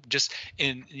 Mark. Just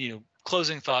in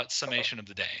closing thoughts, summation of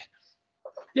the day.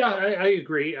 Yeah, I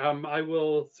agree. I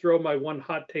will throw my one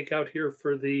hot take out here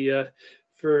for the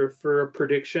for a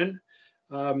prediction.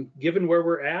 Given where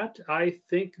we're at, I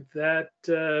think that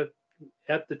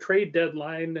at the trade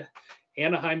deadline,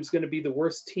 Anaheim's going to be the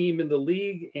worst team in the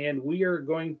league, and we are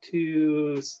going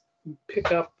to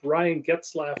pick up Ryan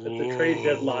Getzlaf at the trade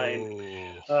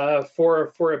deadline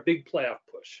for a big playoff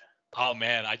push. Oh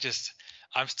man,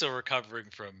 I'm still recovering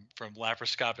from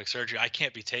laparoscopic surgery. I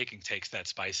can't be taking takes that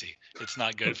spicy. It's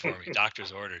not good for me.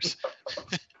 Doctor's orders.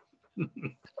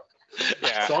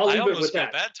 Yeah, so I'll leave I it almost with feel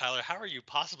that. bad, Tyler. How are you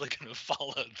possibly going to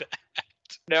follow that?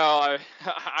 No,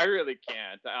 I really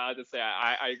can't. I have to say,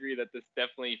 I agree that this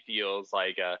definitely feels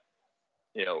like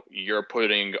you're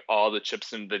putting all the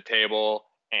chips into the table,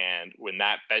 and when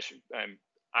that Bishop,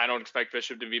 I don't expect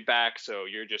Bishop to be back, so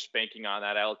you're just banking on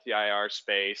that LTIR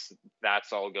space.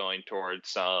 That's all going towards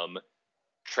some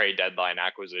trade deadline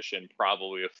acquisition,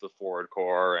 probably with the forward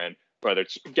core, and whether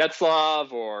it's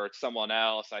Getzlaf or someone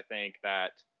else, I think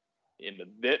that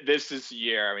this is the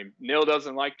year. I mean, Nil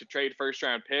doesn't like to trade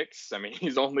first-round picks. I mean,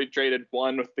 he's only traded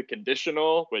one with the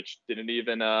conditional, which didn't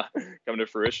even come to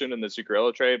fruition in the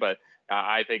Zuccarello trade. But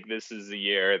I think this is the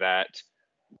year that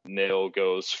Nil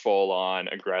goes full-on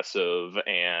aggressive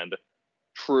and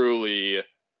truly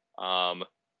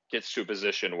gets to a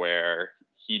position where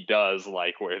he does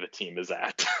like where the team is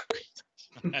at.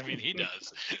 I mean, he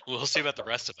does. We'll see about the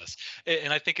rest of us.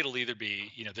 And I think it'll either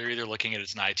be, they're either looking at it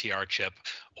as an ITR chip,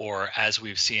 or as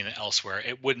we've seen elsewhere,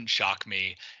 it wouldn't shock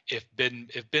me if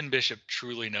Ben Bishop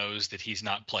truly knows that he's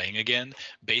not playing again,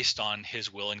 based on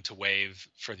his willing to waive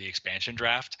for the expansion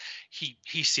draft.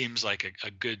 He seems like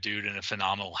a good dude and a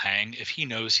phenomenal hang. If he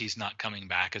knows he's not coming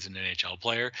back as an NHL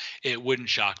player, it wouldn't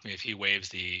shock me if he waives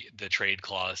the trade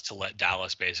clause to let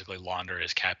Dallas basically launder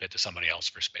his cap hit to somebody else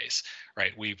for space,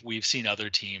 right? We've seen other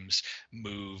teams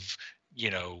move,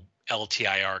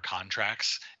 LTIR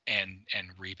contracts and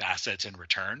reap assets in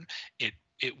return. It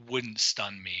wouldn't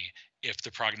stun me if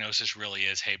the prognosis really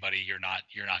is, hey buddy, you're not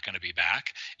going to be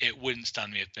back. It wouldn't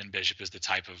stun me if Ben Bishop is the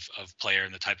type of player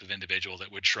and the type of individual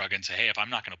that would shrug and say, hey, if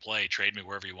I'm not going to play, trade me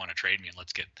wherever you want to trade me, and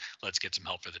let's get some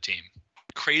help for the team.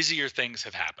 Crazier things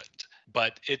have happened,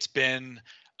 but it's been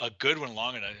a good one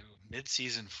long enough.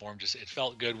 Mid-season form, it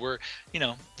felt good. We're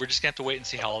just gonna have to wait and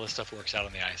see how all this stuff works out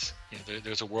on the ice.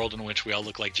 There's a world in which we all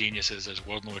look like geniuses. There's a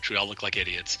world in which we all look like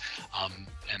idiots,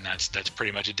 and that's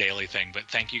pretty much a daily thing. But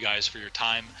thank you guys for your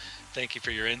time. Thank you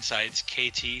for your insights,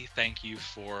 KT. Thank you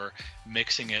for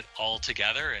mixing it all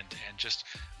together. And just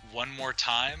one more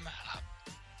time,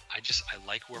 I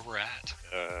like where we're at.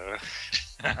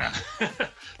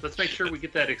 Let's make sure we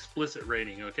get that explicit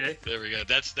rating, okay? There we go.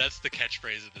 That's the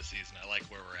catchphrase of the season. I like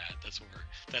where we're at.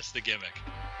 That's the gimmick.